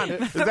on,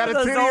 is that a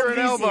titty or an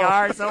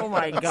elbow? Oh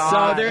my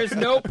god! So there's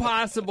no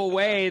possible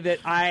way that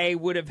I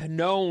would have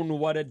known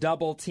what a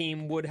double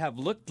team would have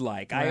looked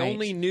like. Right. I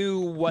only knew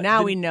what.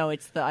 Now we know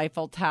it's the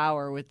Eiffel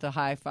Tower with the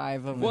high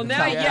five over. Well, the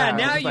now, top.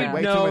 now it's you like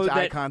way too know much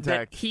eye that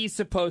contact. he's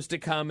supposed to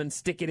come and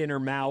stick it in her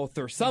mouth,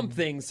 or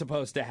something's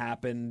supposed to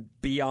happen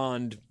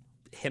beyond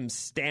him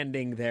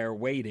standing there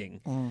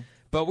waiting.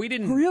 But we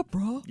didn't. Hurry up,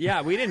 bro.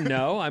 Yeah, we didn't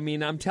know. I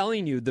mean, I'm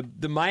telling you,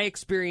 my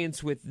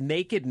experience with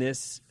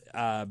nakedness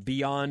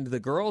beyond the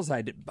girls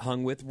I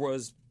hung with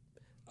was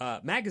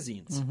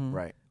magazines,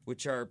 right?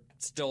 Which are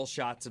still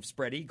shots of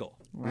spread eagle,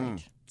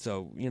 right?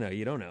 So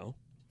you don't know.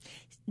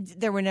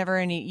 There were never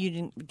any. You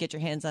didn't get your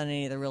hands on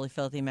any of the really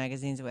filthy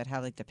magazines that would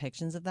have like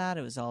depictions of that.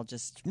 It was all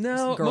just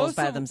girls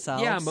by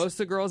themselves. Yeah, most of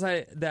the girls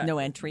no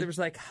entry. There was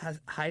like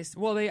high.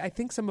 Well, I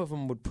think some of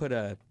them would put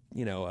a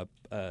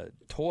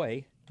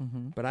toy,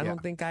 but I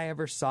don't think I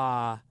ever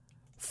saw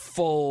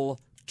full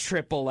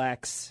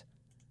XXX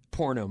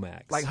porno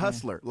mags. Like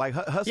Hustler,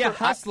 Hustler. Yeah,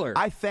 Hustler.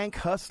 I thank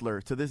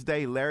Hustler to this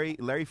day.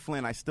 Larry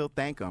Flynn. I still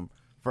thank him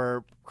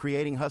for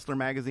creating Hustler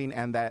magazine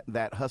and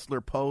that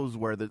Hustler pose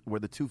where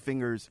the two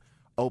fingers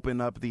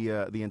open up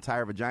the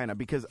entire vagina,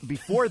 because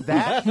before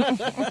that,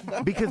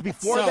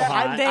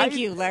 thank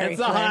you, Larry. It's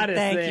the Flynn. hottest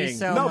Thank thing. you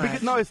so no, much.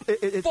 because no,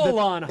 it's full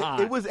on hot.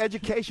 It was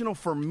educational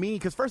for me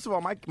because first of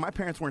all, my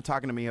parents weren't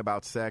talking to me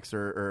about sex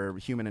or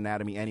human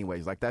anatomy,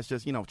 anyways. Like that's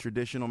just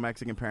traditional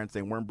Mexican parents.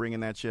 They weren't bringing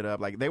that shit up.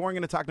 Like they weren't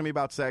going to talk to me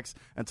about sex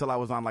until I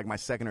was on like my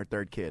second or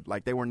third kid.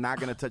 Like they were not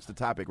going to touch the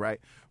topic,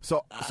 right?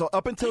 So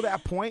up until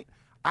that point,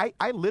 I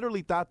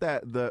literally thought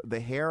that the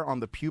hair on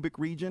the pubic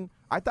region,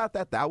 I thought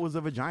that was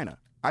a vagina.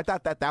 I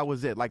thought that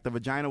was it. Like the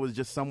vagina was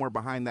just somewhere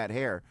behind that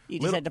hair. You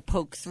just had to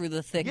poke through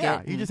the thicket.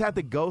 Yeah, you just had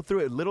to go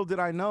through it. Little did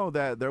I know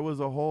that there was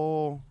a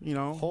whole,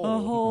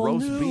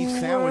 roast beef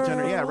sandwich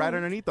right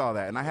underneath all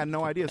that, and I had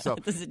no idea. So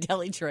there's a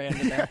deli tray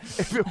under there.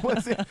 if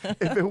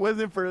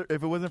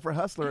it wasn't for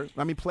Hustler,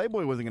 I mean,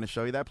 Playboy wasn't going to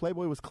show you that.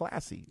 Playboy was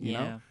classy, you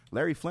know.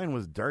 Larry Flynn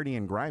was dirty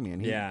and grimy,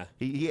 and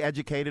he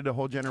educated a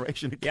whole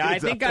generation of kids. Yeah, I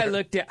think out there. I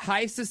looked at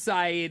High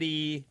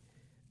Society.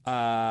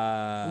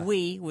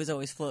 We was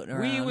always floating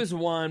around. We was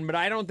one, but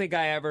I don't think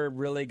I ever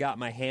really got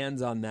my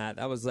hands on that.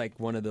 That was like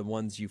one of the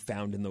ones you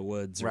found in the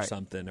woods or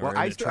something. Or well, in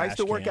I a used to trash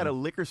work can. at a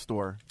liquor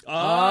store.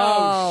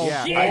 Oh,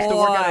 yeah, shit. I used to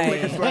work at a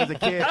liquor store as a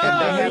kid.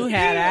 You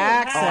had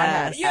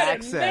access. You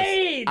had it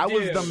made, I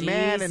was dude. the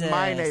man in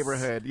my Jesus.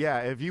 neighborhood. Yeah,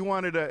 if you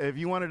wanted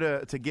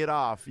to get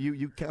off,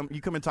 you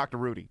come and talk to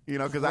Rudy.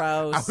 Because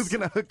I was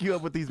gonna hook you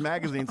up with these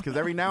magazines. Because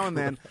every now and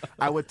then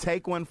I would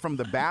take one from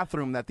the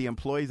bathroom that the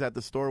employees at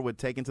the store would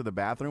take into the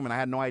bathroom, and I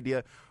had no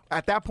idea.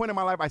 At that point in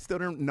my life, I still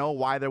didn't know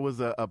why there was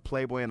a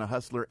Playboy and a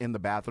Hustler in the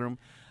bathroom.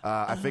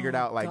 I figured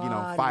out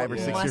 5 or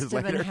 6 years must have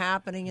later. been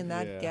happening in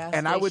that gas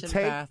And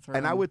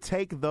station I would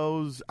take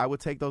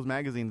those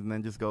magazines and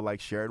then just go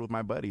share it with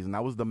my buddies, and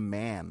I was the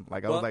man. I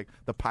was like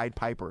the Pied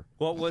Piper.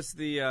 What was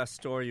the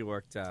store you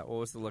worked at? What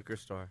was the liquor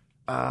store?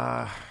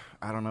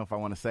 I don't know if I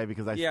want to say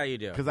because you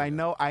do. Because I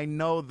know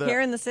the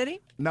Here in the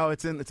city? No,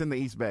 it's in the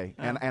East Bay,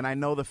 and I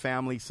know the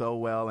family so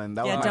well, and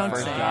that was my don't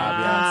first say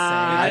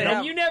job. it.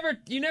 And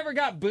you never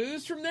got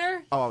booze from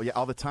there? Oh yeah,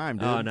 all the time,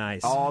 dude. Oh,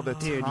 nice. All the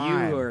dude,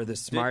 time. you are the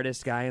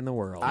smartest guy in the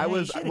world. I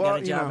was you got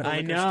a job at a I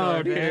liquor know,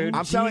 store, dude.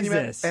 I'm telling you,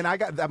 man. Jesus. And I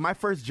got my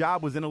first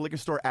job was in a liquor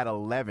store at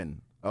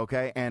 11.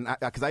 Okay, and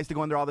because I used to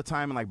go in there all the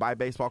time and buy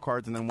baseball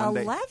cards, and then one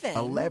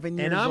 11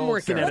 years and I'm old,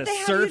 working Sarah. at a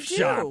surf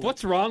shop.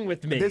 What's wrong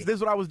with me? This is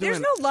what I was doing.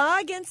 There's no law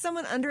against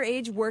someone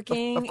underage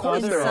working Of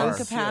course in there some are.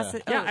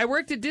 capacity. Yeah, I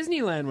worked at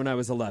Disneyland when I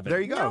was 11. There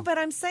you go. No, but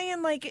I'm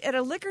saying at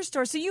a liquor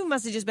store. So you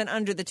must have just been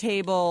under the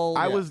table.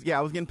 I was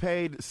getting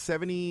paid I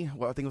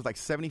think it was like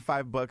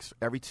 $75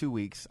 every 2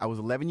 weeks. I was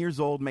 11 years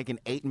old, making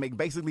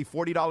basically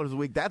 $40 a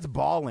week. That's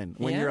balling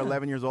when you're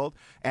 11 years old.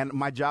 And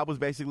my job was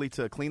basically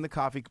to clean the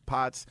coffee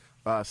pots,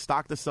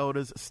 stock the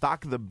sodas,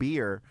 stock the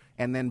beer,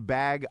 and then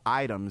bag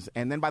items.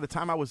 And then by the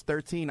time I was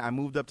 13, I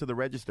moved up to the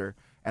register,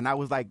 and I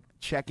was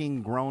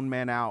checking grown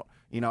men out.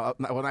 Well,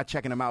 not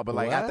checking them out, but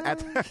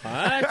at What?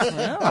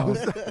 I was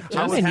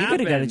you could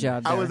have got a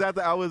job there. I was at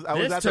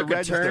This the took a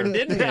register. turn,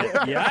 didn't it?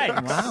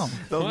 Yikes. Wow.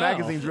 Those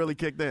magazines really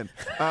kicked in.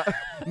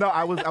 No,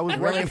 I was Really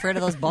working. afraid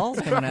of those balls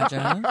coming at you,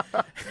 huh?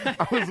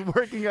 I was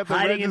working at the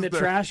Hiding in register. the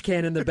trash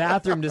can in the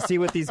bathroom to see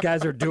what these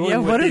guys are doing Yeah,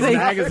 with what are these they?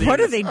 magazines. What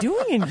are they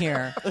doing in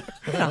here?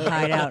 I'm gonna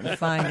hide out and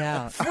find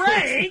out.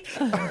 Frank!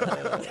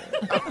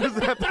 I was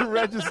at the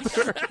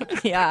register.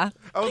 Yeah.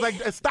 I was like,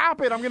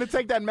 "Stop it! I'm going to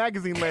take that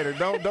magazine later.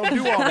 Don't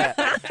do all that."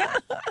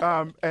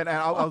 And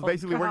I was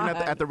basically working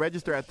at the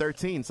register at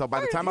 13. So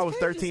by the time I was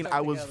 13,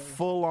 I was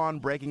full on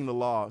breaking the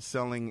law,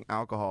 selling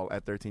alcohol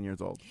at 13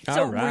 years old.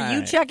 So All right. were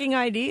you checking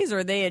IDs,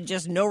 or they had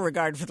just no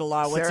regard for the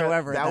law Sarah,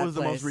 whatsoever. that at was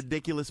the place. most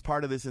ridiculous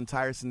part of this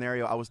entire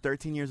scenario. I was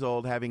 13 years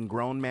old having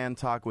grown man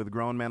talk with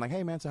grown men, like,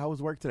 hey, man, so how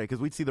was work today? Because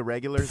we'd see the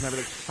regulars and I'd be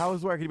like, how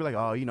was work? And he'd be like,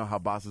 oh, you know how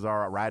bosses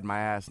are, ride my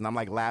ass. And I'm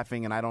like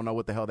laughing, and I don't know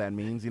what the hell that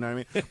means, you know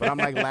what I mean? But I'm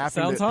like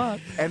laughing. Sounds hot.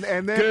 And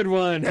then, Good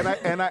one.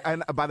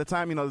 And by the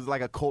time, there's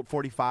like a Colt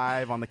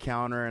 45 on the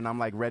counter, and I'm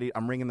like ready.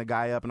 I'm ringing the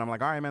guy up, and I'm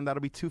like, all right, man,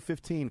 that'll be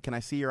 $2.15. Can I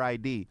see your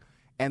ID?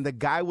 And the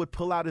guy would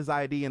pull out his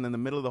ID, and in the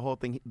middle of the whole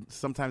thing,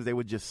 sometimes they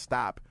would just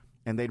stop,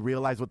 and they'd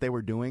realize what they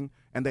were doing,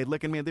 and they'd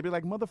look at me, and they'd be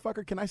like,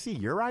 motherfucker, can I see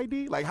your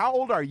ID? Like, how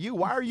old are you?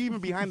 Why are you even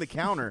behind the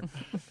counter?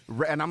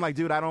 And I'm like,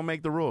 dude, I don't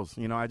make the rules.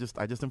 I just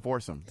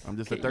enforce them. I'm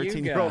just a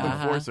 13-year-old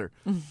enforcer.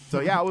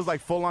 So, yeah, I was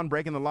like full-on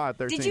breaking the law at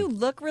 13. Did you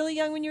look really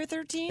young when you were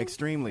 13?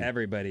 Extremely.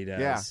 Everybody does.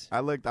 Yeah,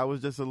 I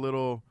was just a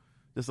little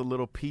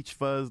peach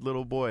fuzz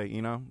little boy,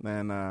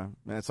 and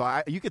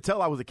so you could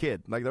tell I was a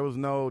kid. Like, there was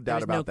no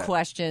doubt about that. There was no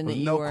question that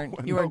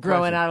you were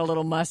growing question. out a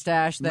little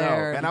mustache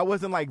there. No, and I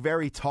wasn't like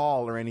very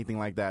tall or anything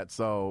like that.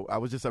 So I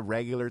was just a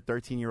regular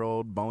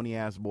 13-year-old bony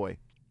ass boy,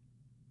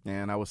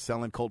 and I was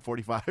selling Colt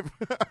 45.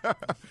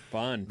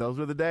 Fun. Those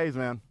were the days,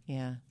 man.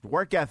 Yeah.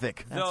 Work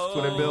ethic. That's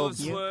what it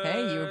builds. You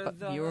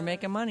were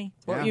making money.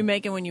 What were you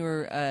making when you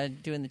were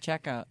doing the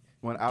checkout?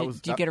 When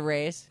did you get a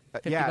raise?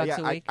 $50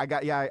 a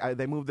week?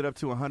 They moved it up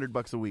to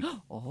 $100 a week.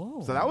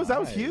 Oh, so that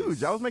was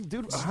huge. I was making,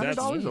 dude,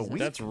 $100 a week.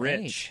 That's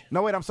rich.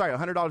 No, wait, I'm sorry,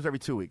 $100 every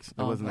 2 weeks.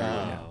 It wasn't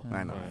that good.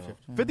 I know.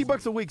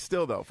 $50 a week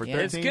still though for 13.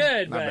 It's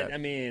good, but bad. I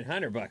mean,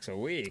 $100 a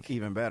week.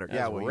 Even better.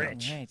 That's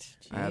rich.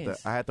 Right.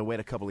 I had to wait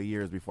a couple of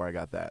years before I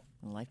got that.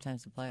 A lifetime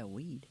supply of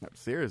weed.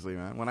 Seriously,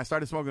 man. When I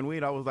started smoking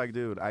weed, I was like,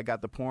 dude, I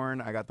got the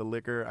porn, I got the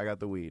liquor, I got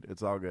the weed.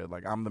 It's all good.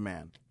 Like, I'm the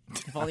man.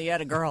 If only you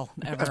had a girl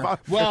ever.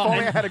 If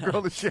only I had a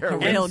girl to share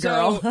with. Real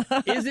girl. So,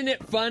 isn't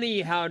it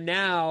funny how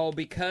now,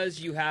 because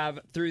you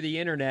have, through the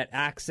internet,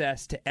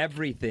 access to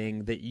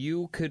everything, that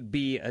you could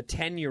be a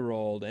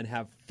 10-year-old and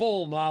have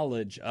full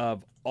knowledge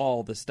of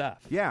all the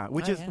stuff? Yeah,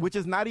 which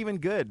is not even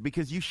good,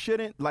 because you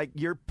shouldn't, like,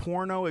 your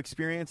porno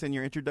experience and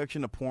your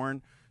introduction to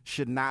porn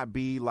should not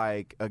be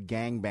like a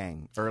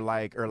gangbang or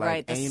like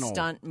right, the anal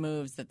stunt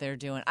moves that they're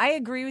doing. I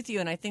agree with you,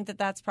 and I think that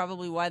that's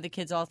probably why the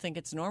kids all think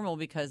it's normal,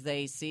 because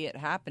they see it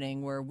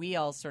happening, where we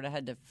all sort of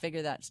had to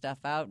figure that stuff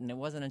out, and it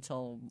wasn't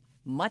until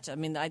much. I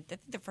mean, I think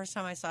the first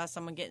time I saw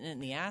someone getting it in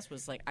the ass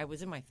was like I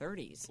was in my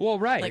 30s. Well,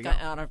 right. Like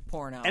on a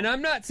porno. And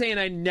I'm not saying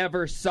I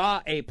never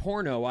saw a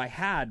porno. I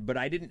had, but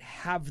I didn't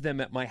have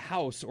them at my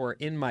house or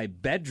in my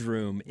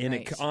bedroom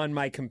on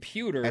my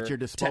computer at your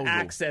disposal to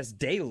access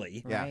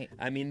daily. Yeah. Right.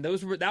 I mean,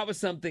 that was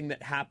something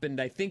that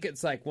happened. I think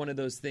it's like one of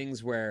those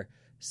things where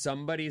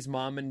somebody's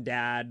mom and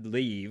dad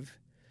leave,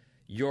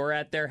 you're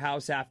at their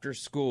house after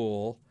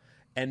school,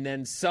 and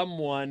then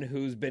someone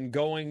who's been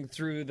going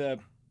through the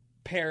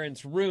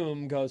parents'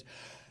 room goes,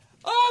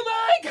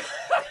 "Oh my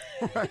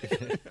God,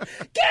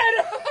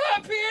 get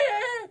up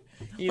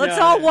here! Let's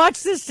all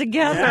watch this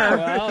together."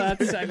 Yeah, well,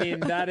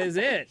 that is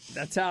it.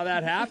 That's how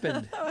that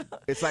happened.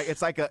 It's like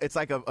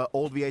a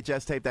old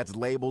VHS tape that's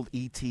labeled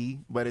E.T.,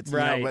 but it's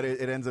right. But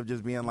it ends up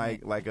just being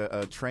like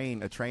a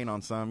train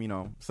on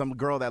some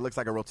girl that looks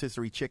like a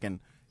rotisserie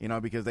chicken.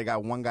 Because they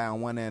got one guy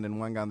on one end and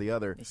one guy on the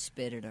other. They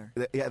spit at her.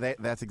 Yeah,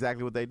 that's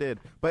exactly what they did.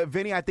 But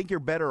Vinny, I think you're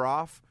better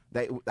off.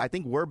 I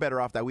think we're better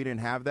off that we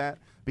didn't have that,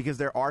 because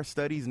there are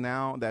studies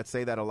now that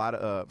say that a lot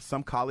of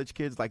some college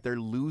kids, like, they're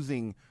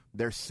losing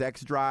their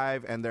sex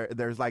drive, and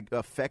there's like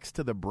effects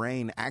to the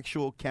brain,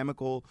 actual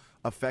chemical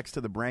effects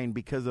to the brain,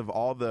 because of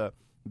all the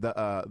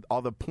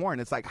porn.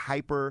 It's like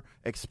hyper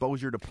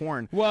exposure to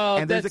porn. Well,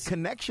 and there's a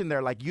connection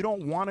there. Like, you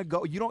don't want to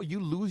go. You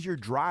lose your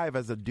drive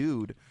as a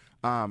dude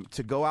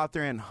to go out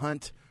there and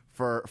hunt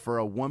for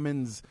a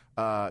woman's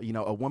a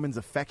woman's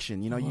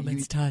affection, a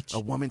woman's touch. A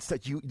woman's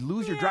touch. You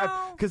lose your drive,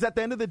 because at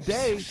the end of the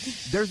day,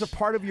 there's a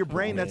part of your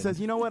brain that says,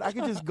 you know what, I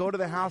could just go to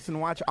the house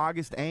and watch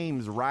August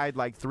Ames ride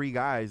like 3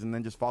 guys and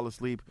then just fall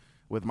asleep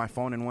with my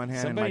phone in one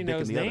hand Somebody and my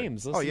knows dick in the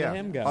names. other. Listen to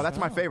him go. Oh, that's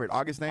my favorite.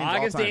 August Ames.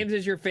 August all-time. Ames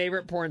is your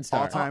favorite porn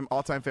star.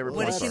 All time favorite.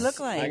 What porn does she star. look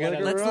like?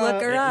 Let's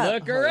look her up.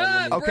 Look her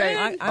up. Okay.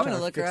 Brent. I'm going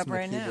to look her up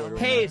right now.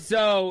 Hey,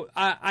 so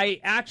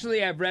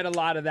I've read a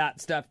lot of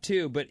that stuff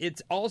too, but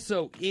it's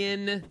also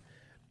in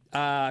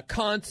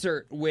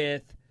concert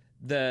with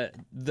the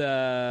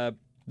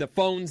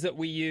phones that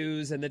we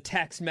use and the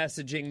text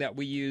messaging that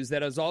we use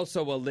that has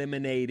also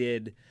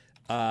eliminated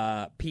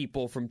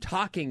people from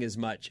talking as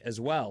much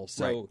as well.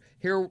 So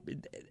here,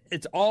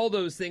 it's all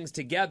those things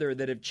together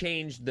that have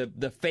changed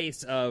the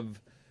face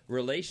of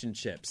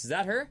relationships. Is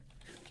that her?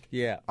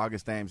 Yeah.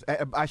 August Ames.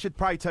 I should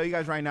probably tell you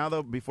guys right now,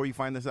 though, before you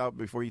find this out,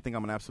 before you think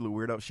I'm an absolute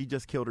weirdo, she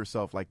just killed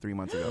herself like 3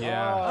 months ago.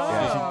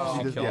 Yeah.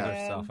 She She just killed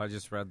yeah. herself. I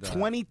just read that.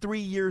 23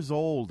 years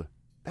old.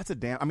 That's a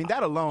damn. I mean,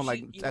 that alone,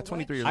 at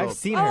 23 years old. I've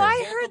seen Oh, her.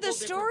 I heard the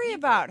story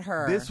about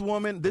her. This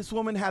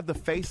woman had the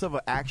face of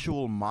an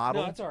actual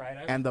model No, it's all right.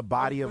 and the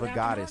body of a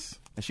goddess,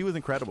 and she was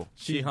incredible.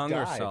 She hung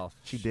died. herself.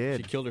 She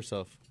did. She killed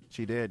herself.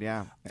 She did.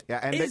 Yeah.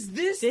 Yeah. And Is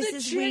this This the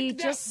is- chick we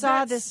that, just saw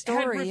that this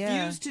story, had yeah.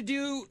 refused to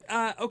do?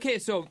 Okay,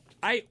 so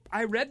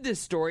I read this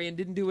story and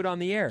didn't do it on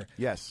the air.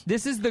 Yes.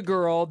 This is the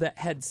girl that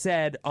had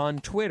said on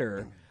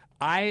Twitter,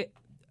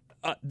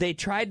 they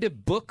tried to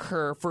book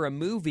her for a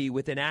movie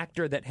with an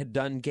actor that had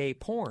done gay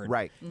porn.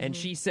 Right. And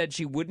she said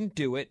she wouldn't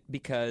do it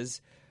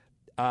because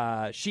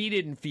she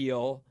didn't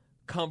feel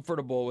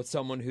comfortable with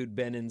someone who'd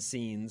been in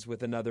scenes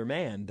with another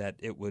man, that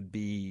it would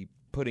be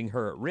putting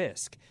her at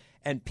risk.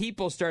 And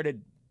people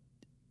started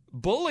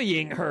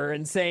bullying her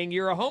and saying,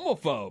 you're a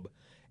homophobe.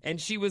 And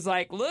she was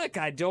like, look,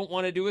 I don't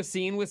want to do a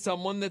scene with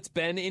someone that's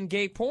been in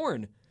gay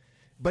porn.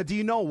 But do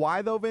you know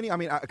why, though, Vinny? I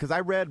mean, because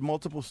I read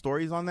multiple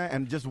stories on that,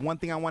 and just one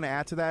thing I want to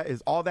add to that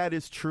is all that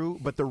is true,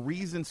 but the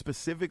reason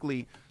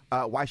specifically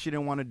why she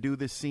didn't want to do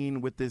this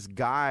scene with this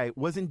guy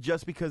wasn't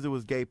just because it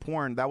was gay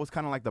porn. That was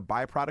kind of like the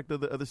byproduct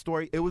of the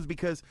story. It was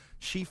because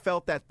she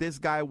felt that this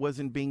guy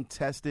wasn't being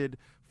tested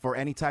for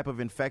any type of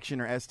infection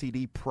or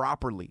STD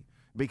properly.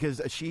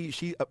 Because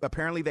she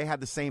apparently they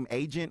had the same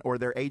agent, or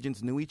their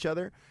agents knew each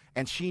other,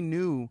 and she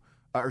knew,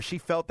 or she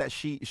felt that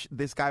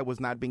this guy was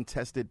not being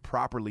tested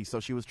properly, so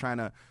she was trying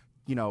to,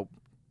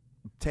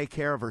 take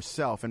care of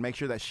herself and make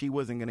sure that she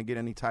wasn't going to get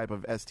any type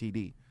of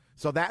STD.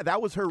 So that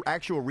was her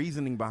actual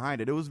reasoning behind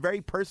it. It was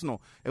very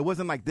personal. It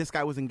wasn't like this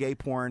guy was in gay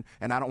porn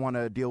and I don't want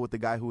to deal with the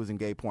guy who was in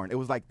gay porn. It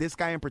was like this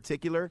guy in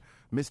particular,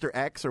 Mr.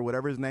 X or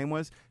whatever his name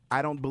was,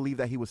 I don't believe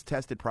that he was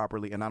tested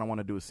properly and I don't want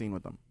to do a scene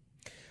with him.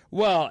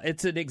 Well,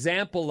 it's an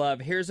example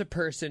of, here's a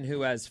person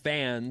who has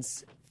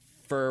fans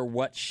for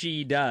what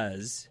she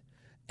does,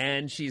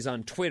 and she's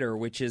on Twitter,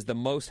 which is the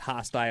most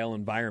hostile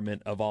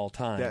environment of all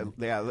time.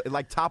 Yeah, it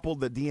like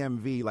toppled the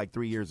DMV like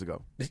 3 years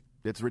ago.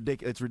 It's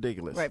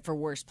ridiculous. Right, for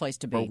worst place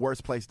to be. For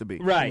worst place to be.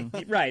 Right,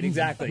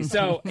 exactly.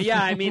 So, yeah,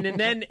 I mean,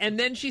 and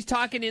then she's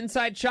talking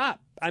inside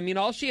shop. I mean,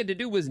 all she had to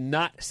do was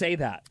not say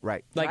that.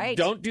 Right. Right.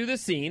 Don't do the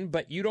scene,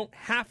 but you don't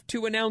have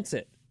to announce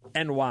it.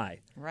 And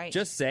why? Right.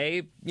 Just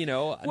say,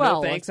 no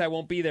thanks, I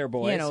won't be there,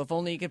 boys. If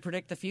only you could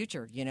predict the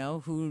future,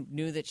 who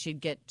knew that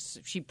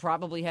she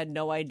probably had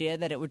no idea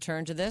that it would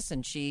turn to this,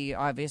 and she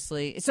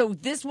obviously, so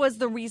this was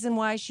the reason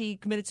why she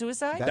committed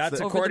suicide? That's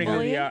according to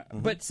the,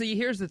 but see,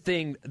 here's the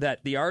thing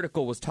that the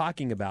article was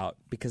talking about,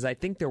 because I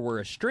think there were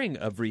a string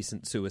of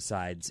recent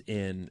suicides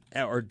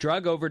or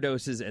drug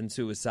overdoses and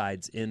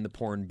suicides in the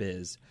porn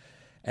biz,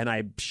 and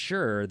I'm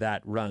sure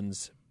that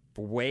runs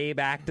way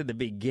back to the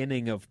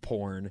beginning of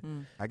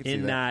porn. I can see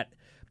that.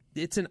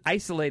 It's an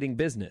isolating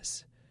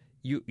business.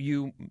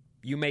 You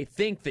may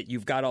think that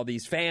you've got all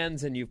these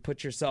fans and you've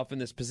put yourself in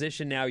this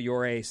position, now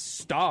you're a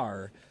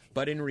star,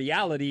 but in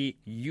reality,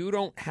 you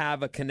don't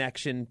have a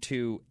connection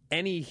to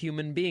any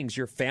human beings.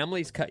 Your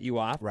family's cut you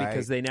off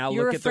because they now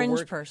You're look a at fringe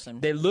the work. person.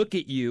 They look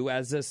at you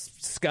as a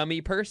scummy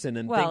person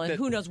and think that,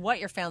 who knows what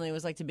your family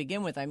was like to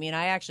begin with. I mean,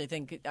 I actually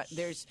think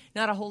there's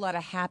not a whole lot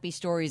of happy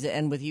stories that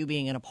end with you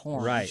being in a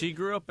porn. Right. She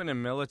grew up in a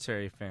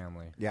military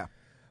family. Yeah.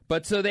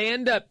 But so they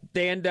end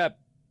up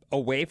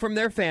away from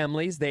their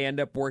families. They end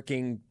up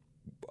working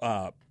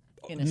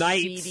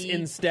nights seedy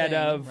instead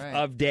thing,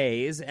 of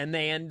days, and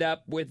they end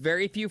up with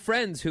very few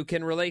friends who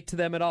can relate to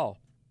them at all.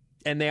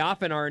 And they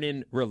often aren't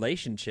in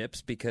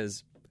relationships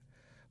because,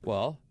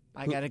 well,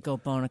 I got to go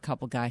bone a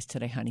couple guys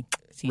today, honey.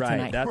 See you right,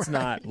 tonight. that's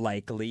not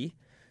likely.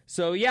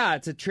 So yeah,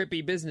 it's a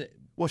trippy business.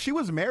 Well, she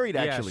was married,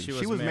 actually. Yeah,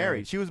 she was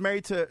married. She was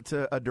married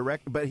to a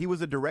director, but he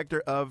was a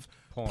director of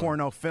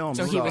porno films.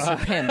 So he was her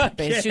pimp.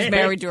 She was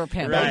married to her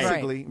pimp.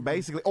 Right.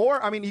 Basically.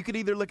 Or, I mean, you could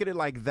either look at it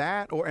like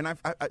that, or, and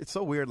it's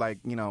so weird, like,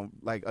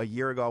 like a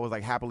year ago I was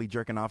like happily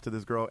jerking off to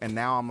this girl, and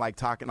now I'm like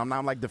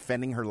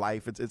defending her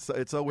life. It's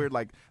so weird,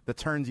 like the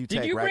turns you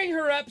take, Did you right? bring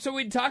her up so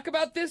we'd talk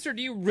about this, or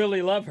do you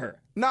really love her?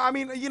 No, I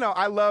mean,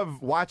 I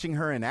love watching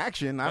her in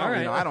action.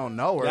 I don't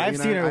know her. Yeah, I've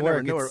seen her I work.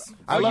 Never knew her. It's-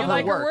 I Oh, love you her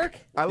like her work. work?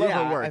 I love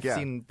Yeah, her work. I've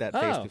seen that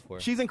face before.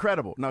 She's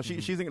incredible. No,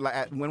 she's if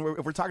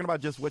we're talking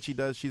about just what she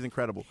does, she's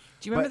incredible.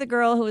 Do you remember the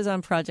girl who was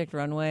on Project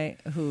Runway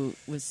who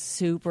was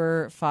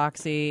super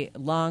foxy,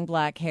 long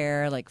black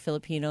hair, like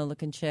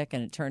Filipino-looking chick,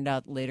 and it turned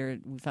out later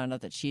we found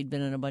out that she'd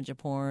been in a bunch of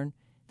porn?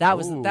 That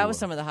was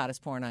some of the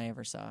hottest porn I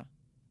ever saw.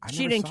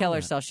 She didn't kill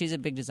herself. She's a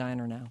big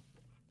designer now.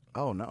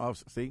 Oh no! Oh,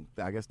 see,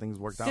 I guess things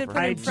worked out Stood for for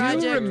her. I the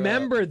project. do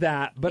remember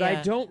that, but I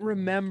Yeah. don't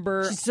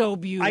remember. She's so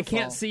beautiful. I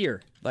can't see her.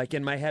 Like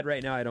in my head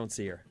right now, I don't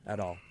see her at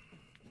all.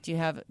 Do you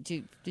have?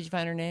 Did you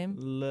find her name?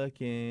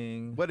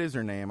 Looking. What is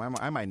her name?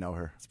 I might know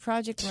her. It's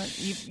Project Run.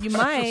 You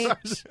might.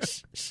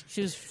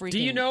 She was freaking. Do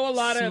you know a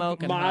lot of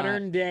smoking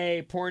modern hot.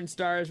 day porn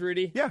stars,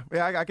 Rudy? Yeah,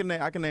 I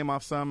can name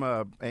off some.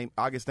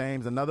 August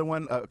Ames, another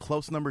one.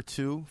 Close number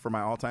 2 for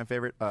my all-time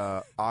favorite.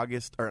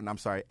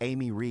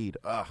 Amy Reed.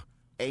 Ugh.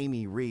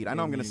 Amy Reed. I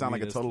know I'm going to sound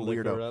like a total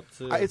weirdo.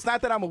 It's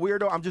not that I'm a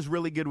weirdo. I'm just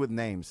really good with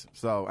names.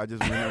 So I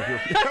just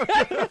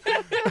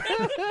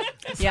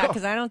Yeah,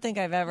 because I don't think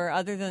I've ever,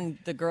 other than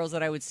the girls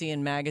that I would see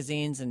in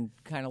magazines and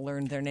kind of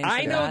learned their names.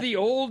 I for know that. the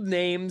old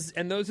names,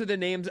 and those are the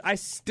names. I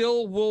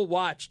still will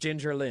watch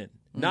Ginger Lynn.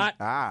 Not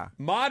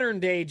modern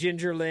day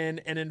Ginger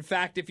Lynn. And in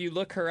fact, if you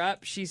look her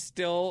up, she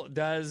still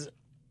does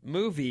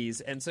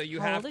movies. And so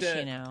you How have old to. is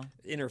she now?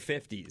 In her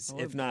 50s, Oh,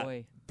 if not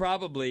boy.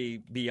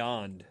 probably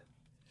beyond.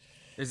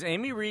 Is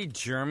Amy Reed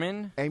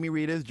German? Amy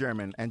Reed is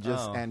German and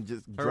just Her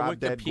drop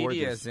dead Wikipedia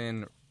gorgeous. is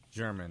in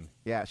German.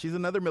 Yeah, she's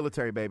another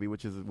military baby,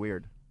 which is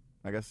weird.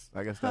 I guess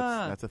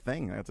that's a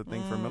thing. That's a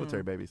thing for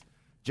military babies.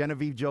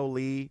 Genevieve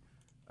Jolie.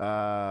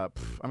 I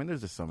mean,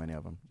 there's just so many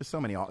of them. There's so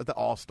many. The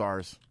all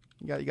stars.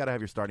 You got to have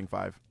your starting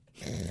five.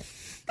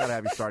 Got to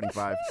have your starting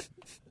five.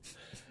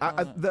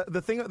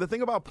 The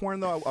thing about porn,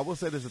 though, I will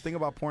say this. The thing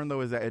about porn,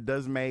 though, is that it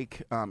does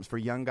make, for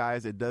young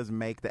guys, it does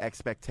make the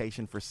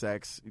expectation for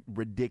sex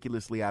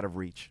ridiculously out of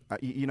reach.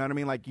 You know what I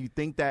mean? Like, you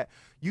think that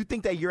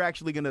you're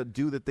actually going to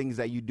do the things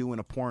that you do in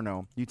a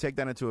porno. You take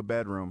that into a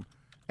bedroom,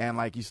 and,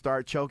 like, you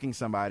start choking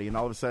somebody, and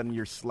all of a sudden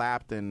you're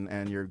slapped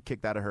and you're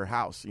kicked out of her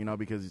house, you know,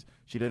 because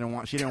she didn't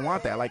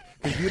want that. Like,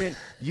 because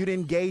you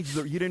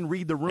didn't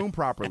read the room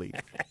properly.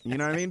 You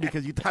know what I mean?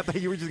 Because you thought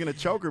that you were just going to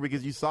choke her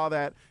because you saw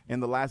that in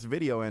the last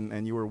video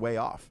and you were way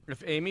off.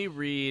 If Amy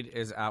Reed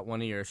is at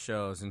one of your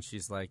shows and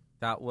she's like,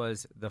 "That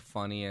was the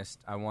funniest.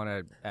 I want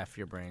to F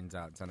your brains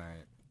out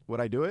tonight." Would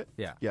I do it?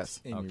 Yeah.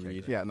 Yes. Amy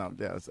Reed. Yeah. No.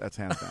 Yeah. That's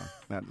hands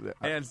down.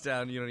 Hands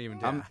down. You don't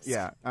even ask.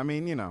 Yeah. I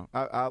mean, you know,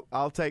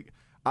 I'll take.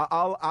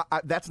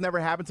 That's never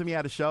happened to me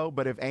at a show,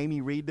 but if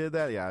Amy Reed did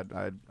that, yeah,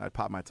 I'd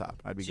pop my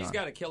top. I'd be gone. She's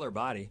got a killer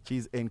body.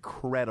 She's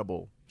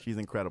incredible.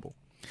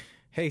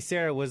 Hey,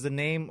 Sarah, was the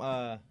name?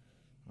 Oh,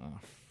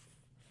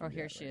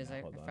 here she is.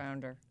 I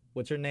found her.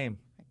 What's her name?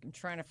 I'm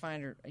trying to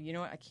find her. You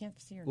know what? I can't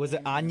see her. Was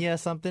name. it Anya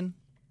something?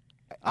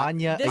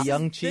 Anya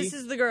Ayungchi? This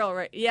is the girl,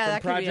 right? Yeah, From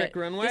that could Project be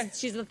it. Runway?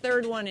 She's the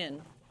third one in. At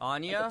the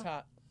Anya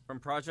top. from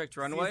Project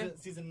Runway.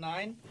 Season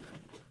 9.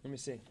 Let me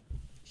see.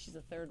 She's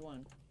the third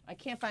one. I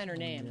can't find her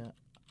name. Yeah.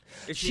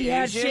 Is She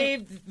had Asian?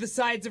 shaved the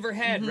sides of her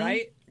head,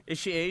 right? Is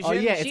she Asian? Oh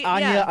yeah, it's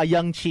Anya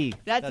Ayungchi.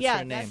 That's her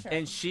name. That's her.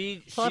 And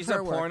she's Pull up a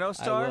her work. porno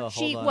star. I will.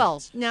 She Hold on.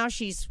 well now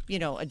she's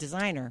a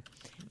designer,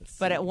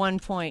 but at one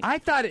point I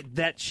thought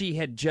that she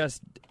had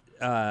just.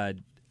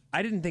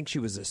 I didn't think she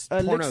was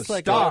a porno looks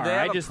like star. they have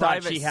I a just thought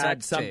private she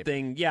had sex tape.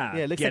 something. Yeah,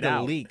 Yeah, it looks get like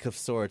out. a leak of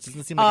sorts.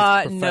 Doesn't seem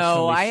like it's professionally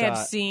no, I have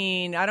shot.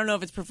 seen. I don't know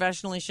if it's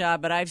professionally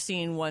shot, but I've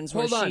seen ones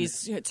where Hold on.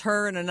 it's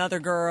her and another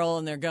girl,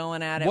 and they're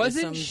going at it. with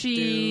Wasn't some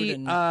she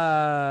dude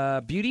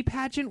and, beauty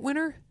pageant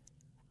winner?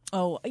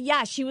 Oh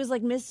yeah, she was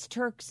like Miss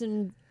Turks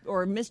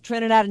or Miss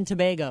Trinidad and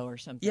Tobago or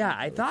something. Yeah,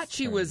 I thought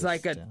she was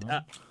like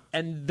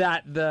and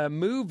that the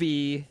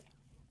movie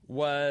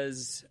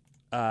was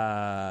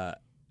a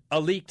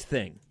leaked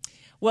thing.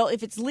 Well,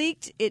 if it's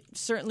leaked, it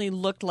certainly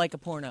looked like a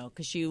porno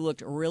because she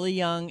looked really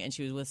young and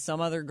she was with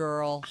some other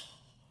girl.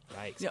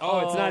 Right. Oh,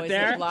 it's not is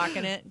there? it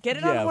blocking it? Get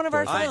it Yeah, on one of of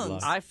our course it's phones.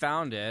 blocked. I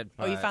found it.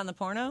 Oh, you but- found the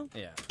porno?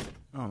 Yeah.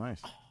 Oh,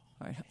 nice.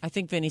 All right. I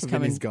think Vinny's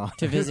coming gone.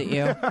 to visit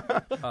you.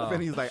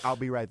 And he's like, I'll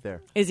be right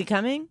there. Is he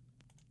coming?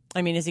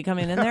 I mean, is he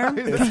coming in there?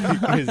 Is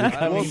it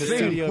coming We'll to see.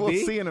 Studio We'll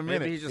B? see in a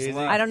minute. Maybe he just Is it-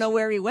 left. I don't know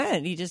where he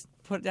went. He just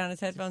put down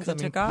his headphones and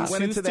took off. went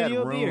to into that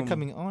Studio B or room.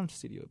 coming on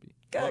Studio B?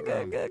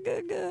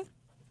 Go.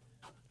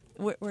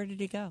 Where did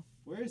he go?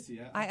 Where is he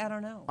at? I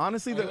don't know.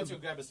 Honestly, to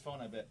grab his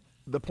phone, I bet.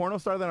 the porno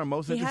star that I'm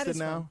most He had interested his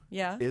now phone.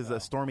 Yeah.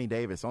 is Stormy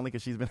Davis, only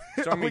because she's been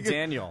Stormy only 'cause-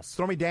 Daniels.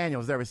 Stormy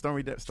Daniels. There was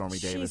Stormy Davis.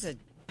 She's a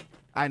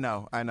I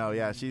know.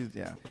 Yeah, she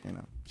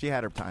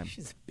had her time.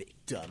 She's a big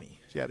dummy.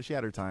 She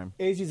had her time.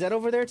 Is Yuzette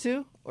over there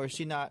too? Or is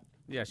she not?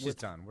 Yeah, she's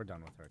done. We're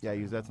done with her. Yeah,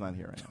 that's not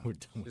here right now. We're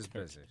done She's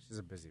busy. She's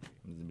a busy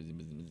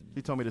bee.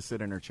 She told me to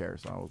sit in her chair,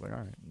 so I was like, all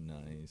right.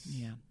 Nice.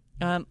 yeah.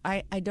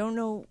 I don't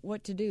know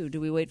what to do. Do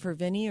we wait for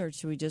Vinny or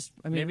should we just?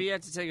 I mean, Maybe you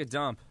had to take a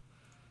dump.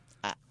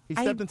 He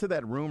stepped into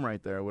that room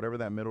right there, whatever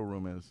that middle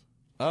room is.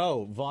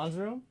 Oh, Vaughn's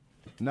room?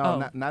 No,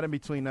 Oh. not in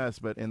between us,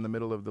 but in the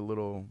middle of the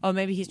little. Oh,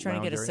 maybe he's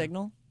trying to get a lounge area.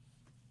 signal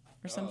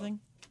or something.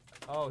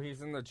 Oh,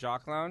 he's in the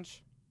jock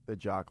lounge? The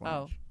jock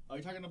lounge. Are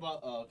you talking about?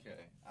 Oh,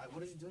 okay.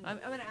 What is he doing? I'm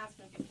going to ask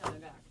him if he's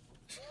coming back.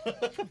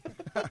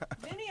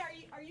 Vinny,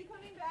 are you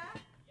coming back?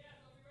 Yes,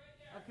 I'll be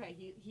right there.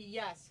 Okay,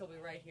 yes, he'll be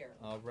right here.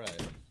 All right.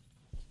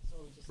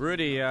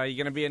 Rudy, you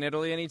going to be in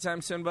Italy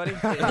anytime soon, buddy?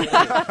 Believe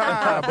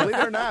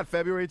it or not,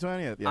 February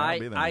 20th. Yeah, I'll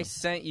be there. I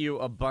sent you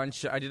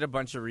I did a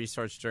bunch of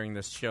research during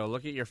this show.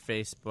 Look at your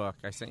Facebook.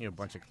 I sent you a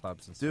bunch of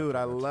clubs and stuff. Dude,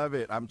 I love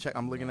it.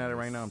 I'm looking at it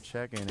right now. I'm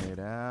checking it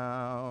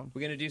out.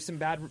 We're gonna do some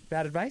bad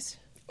advice.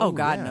 Oh,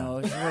 God, yeah. no.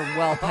 We're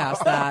well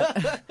past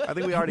that. I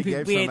think we already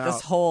gave we some ate out.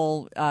 this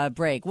whole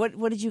break.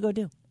 What did you go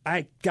do?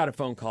 I got a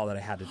phone call that I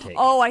had to take.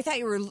 Oh, I thought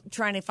you were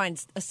trying to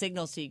find a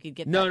signal so you could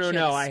get no. that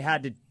I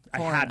had to. I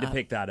Porn had to up.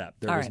 pick that up.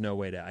 There All was right. no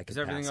way to. I could. Is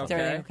everything pass okay? on.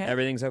 Is everything okay?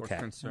 Everything's We're okay.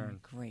 concerned.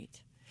 Great.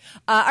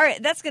 All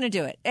right, that's going to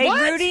do it. Hey, What?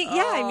 Rudy.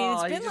 Yeah, I mean, it's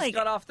Oh, been he just like.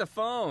 got off the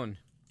phone.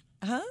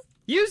 Huh?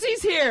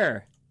 Yuzi's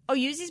here. Oh,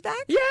 Yuzi's back?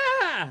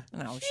 Yeah.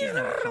 No, she's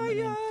never coming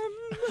in.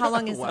 How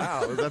long is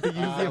Wow, is that the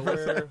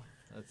easy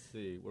Let's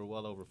see. We're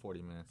well over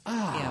 40 minutes.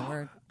 Yeah,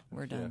 we're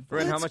We're done.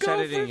 Bryn, how much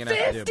editing are you going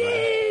to have to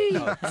do,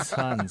 bud? Oh,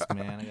 tons,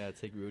 man. I gotta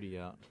take Rudy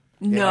out.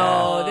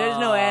 No, there's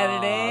no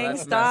editing.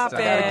 that's Stop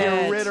messed it. up.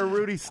 Gotta get rid of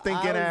Rudy's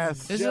stinking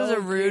ass. This was a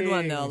rude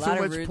one, though. A lot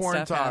Too of much rude porn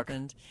stuff talk.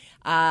 happened.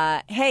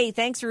 Hey,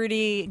 thanks,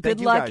 Rudy. Good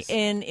you, luck guys.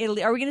 in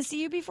Italy. Are we going to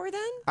see you before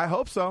then? I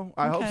hope so.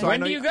 I hope so. I When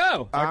know do you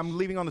go? I'm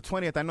leaving on the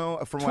 20th. I know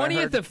from what I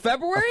 20th heard. of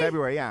February?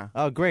 February, yeah.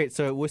 Oh, great.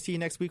 So we'll see you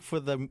next week for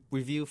the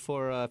review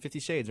for 50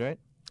 Shades, right?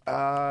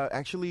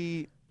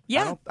 Actually,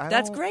 Yeah, I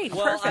that's don't- great.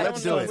 Well, Perfect. I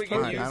Let's don't know do if it. we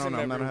can Fine. use I don't him know.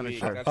 I'm not every 100% week.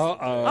 sure. That's-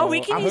 Oh, we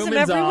can use them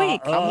every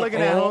week. I'm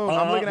looking at home.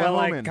 I'm looking at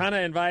Homan. Kind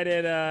of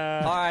invited. All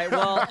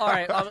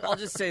right. I'll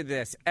just say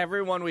this.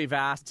 Everyone we've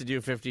asked to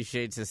do 50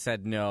 Shades has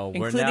said no.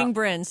 Including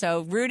Bryn.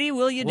 So, Rudy,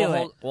 will you do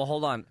it? Well,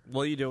 hold on.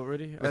 Will you do it,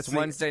 Rudy? Let's It's see.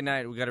 Wednesday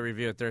night. We got to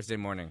review it Thursday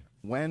morning.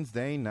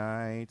 Wednesday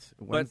night.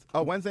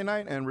 Wednesday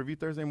night and review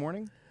Thursday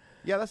morning?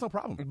 Yeah, that's no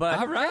problem. But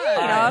All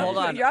right. hold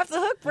on. You're off the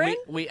hook, Bryn.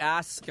 We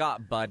asked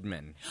Scott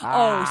Budman.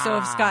 So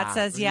if Scott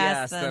says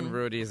yes, then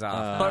Rudy's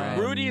off. But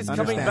Rudy's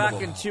coming back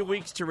in 2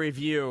 weeks to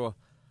review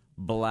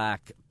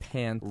Black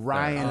Panther.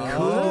 Ryan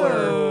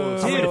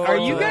Dude, Coogler. are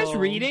you guys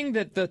reading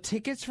that the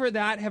tickets for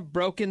that have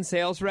broken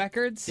sales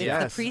records?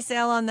 Yes. The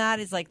pre-sale on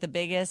that is like the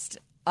biggest.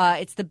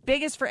 It's the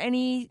biggest for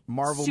any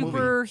Marvel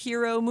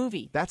superhero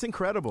movie. That's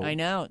incredible. I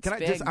know, it's Can I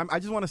big.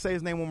 just want to say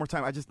his name one more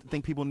time. I just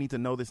think people need to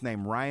know this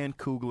name. Ryan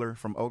Coogler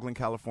from Oakland,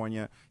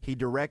 California. He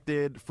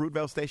directed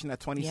Fruitvale Station at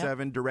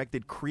 27,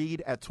 directed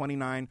Creed at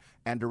 29,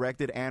 and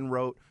directed and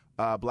wrote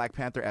Black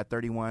Panther at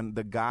 31.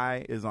 The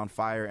guy is on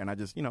fire, and I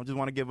just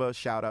want to give a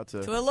shout out to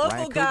a local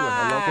Ryan Coogler,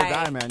 guy. a local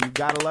guy, man. You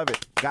gotta love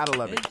it. Gotta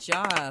love Good it.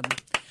 job.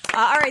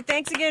 All right,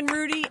 thanks again,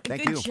 Rudy.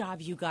 Thank good you. job,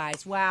 you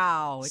guys.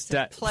 Wow, it's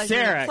a pleasure.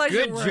 Sarah, pleasure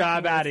good working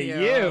job with out of you.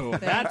 you.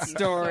 Thank That you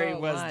story so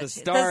was much. the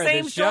star of the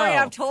same story show.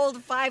 I've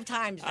told 5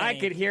 times. I Vinny.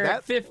 could hear That-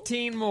 it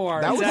 15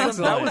 more. That It's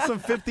was some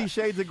 50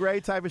 Shades of Grey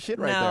type of shit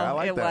right no, there. I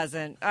like it that.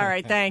 wasn't. All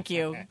right, thank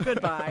you.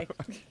 Goodbye.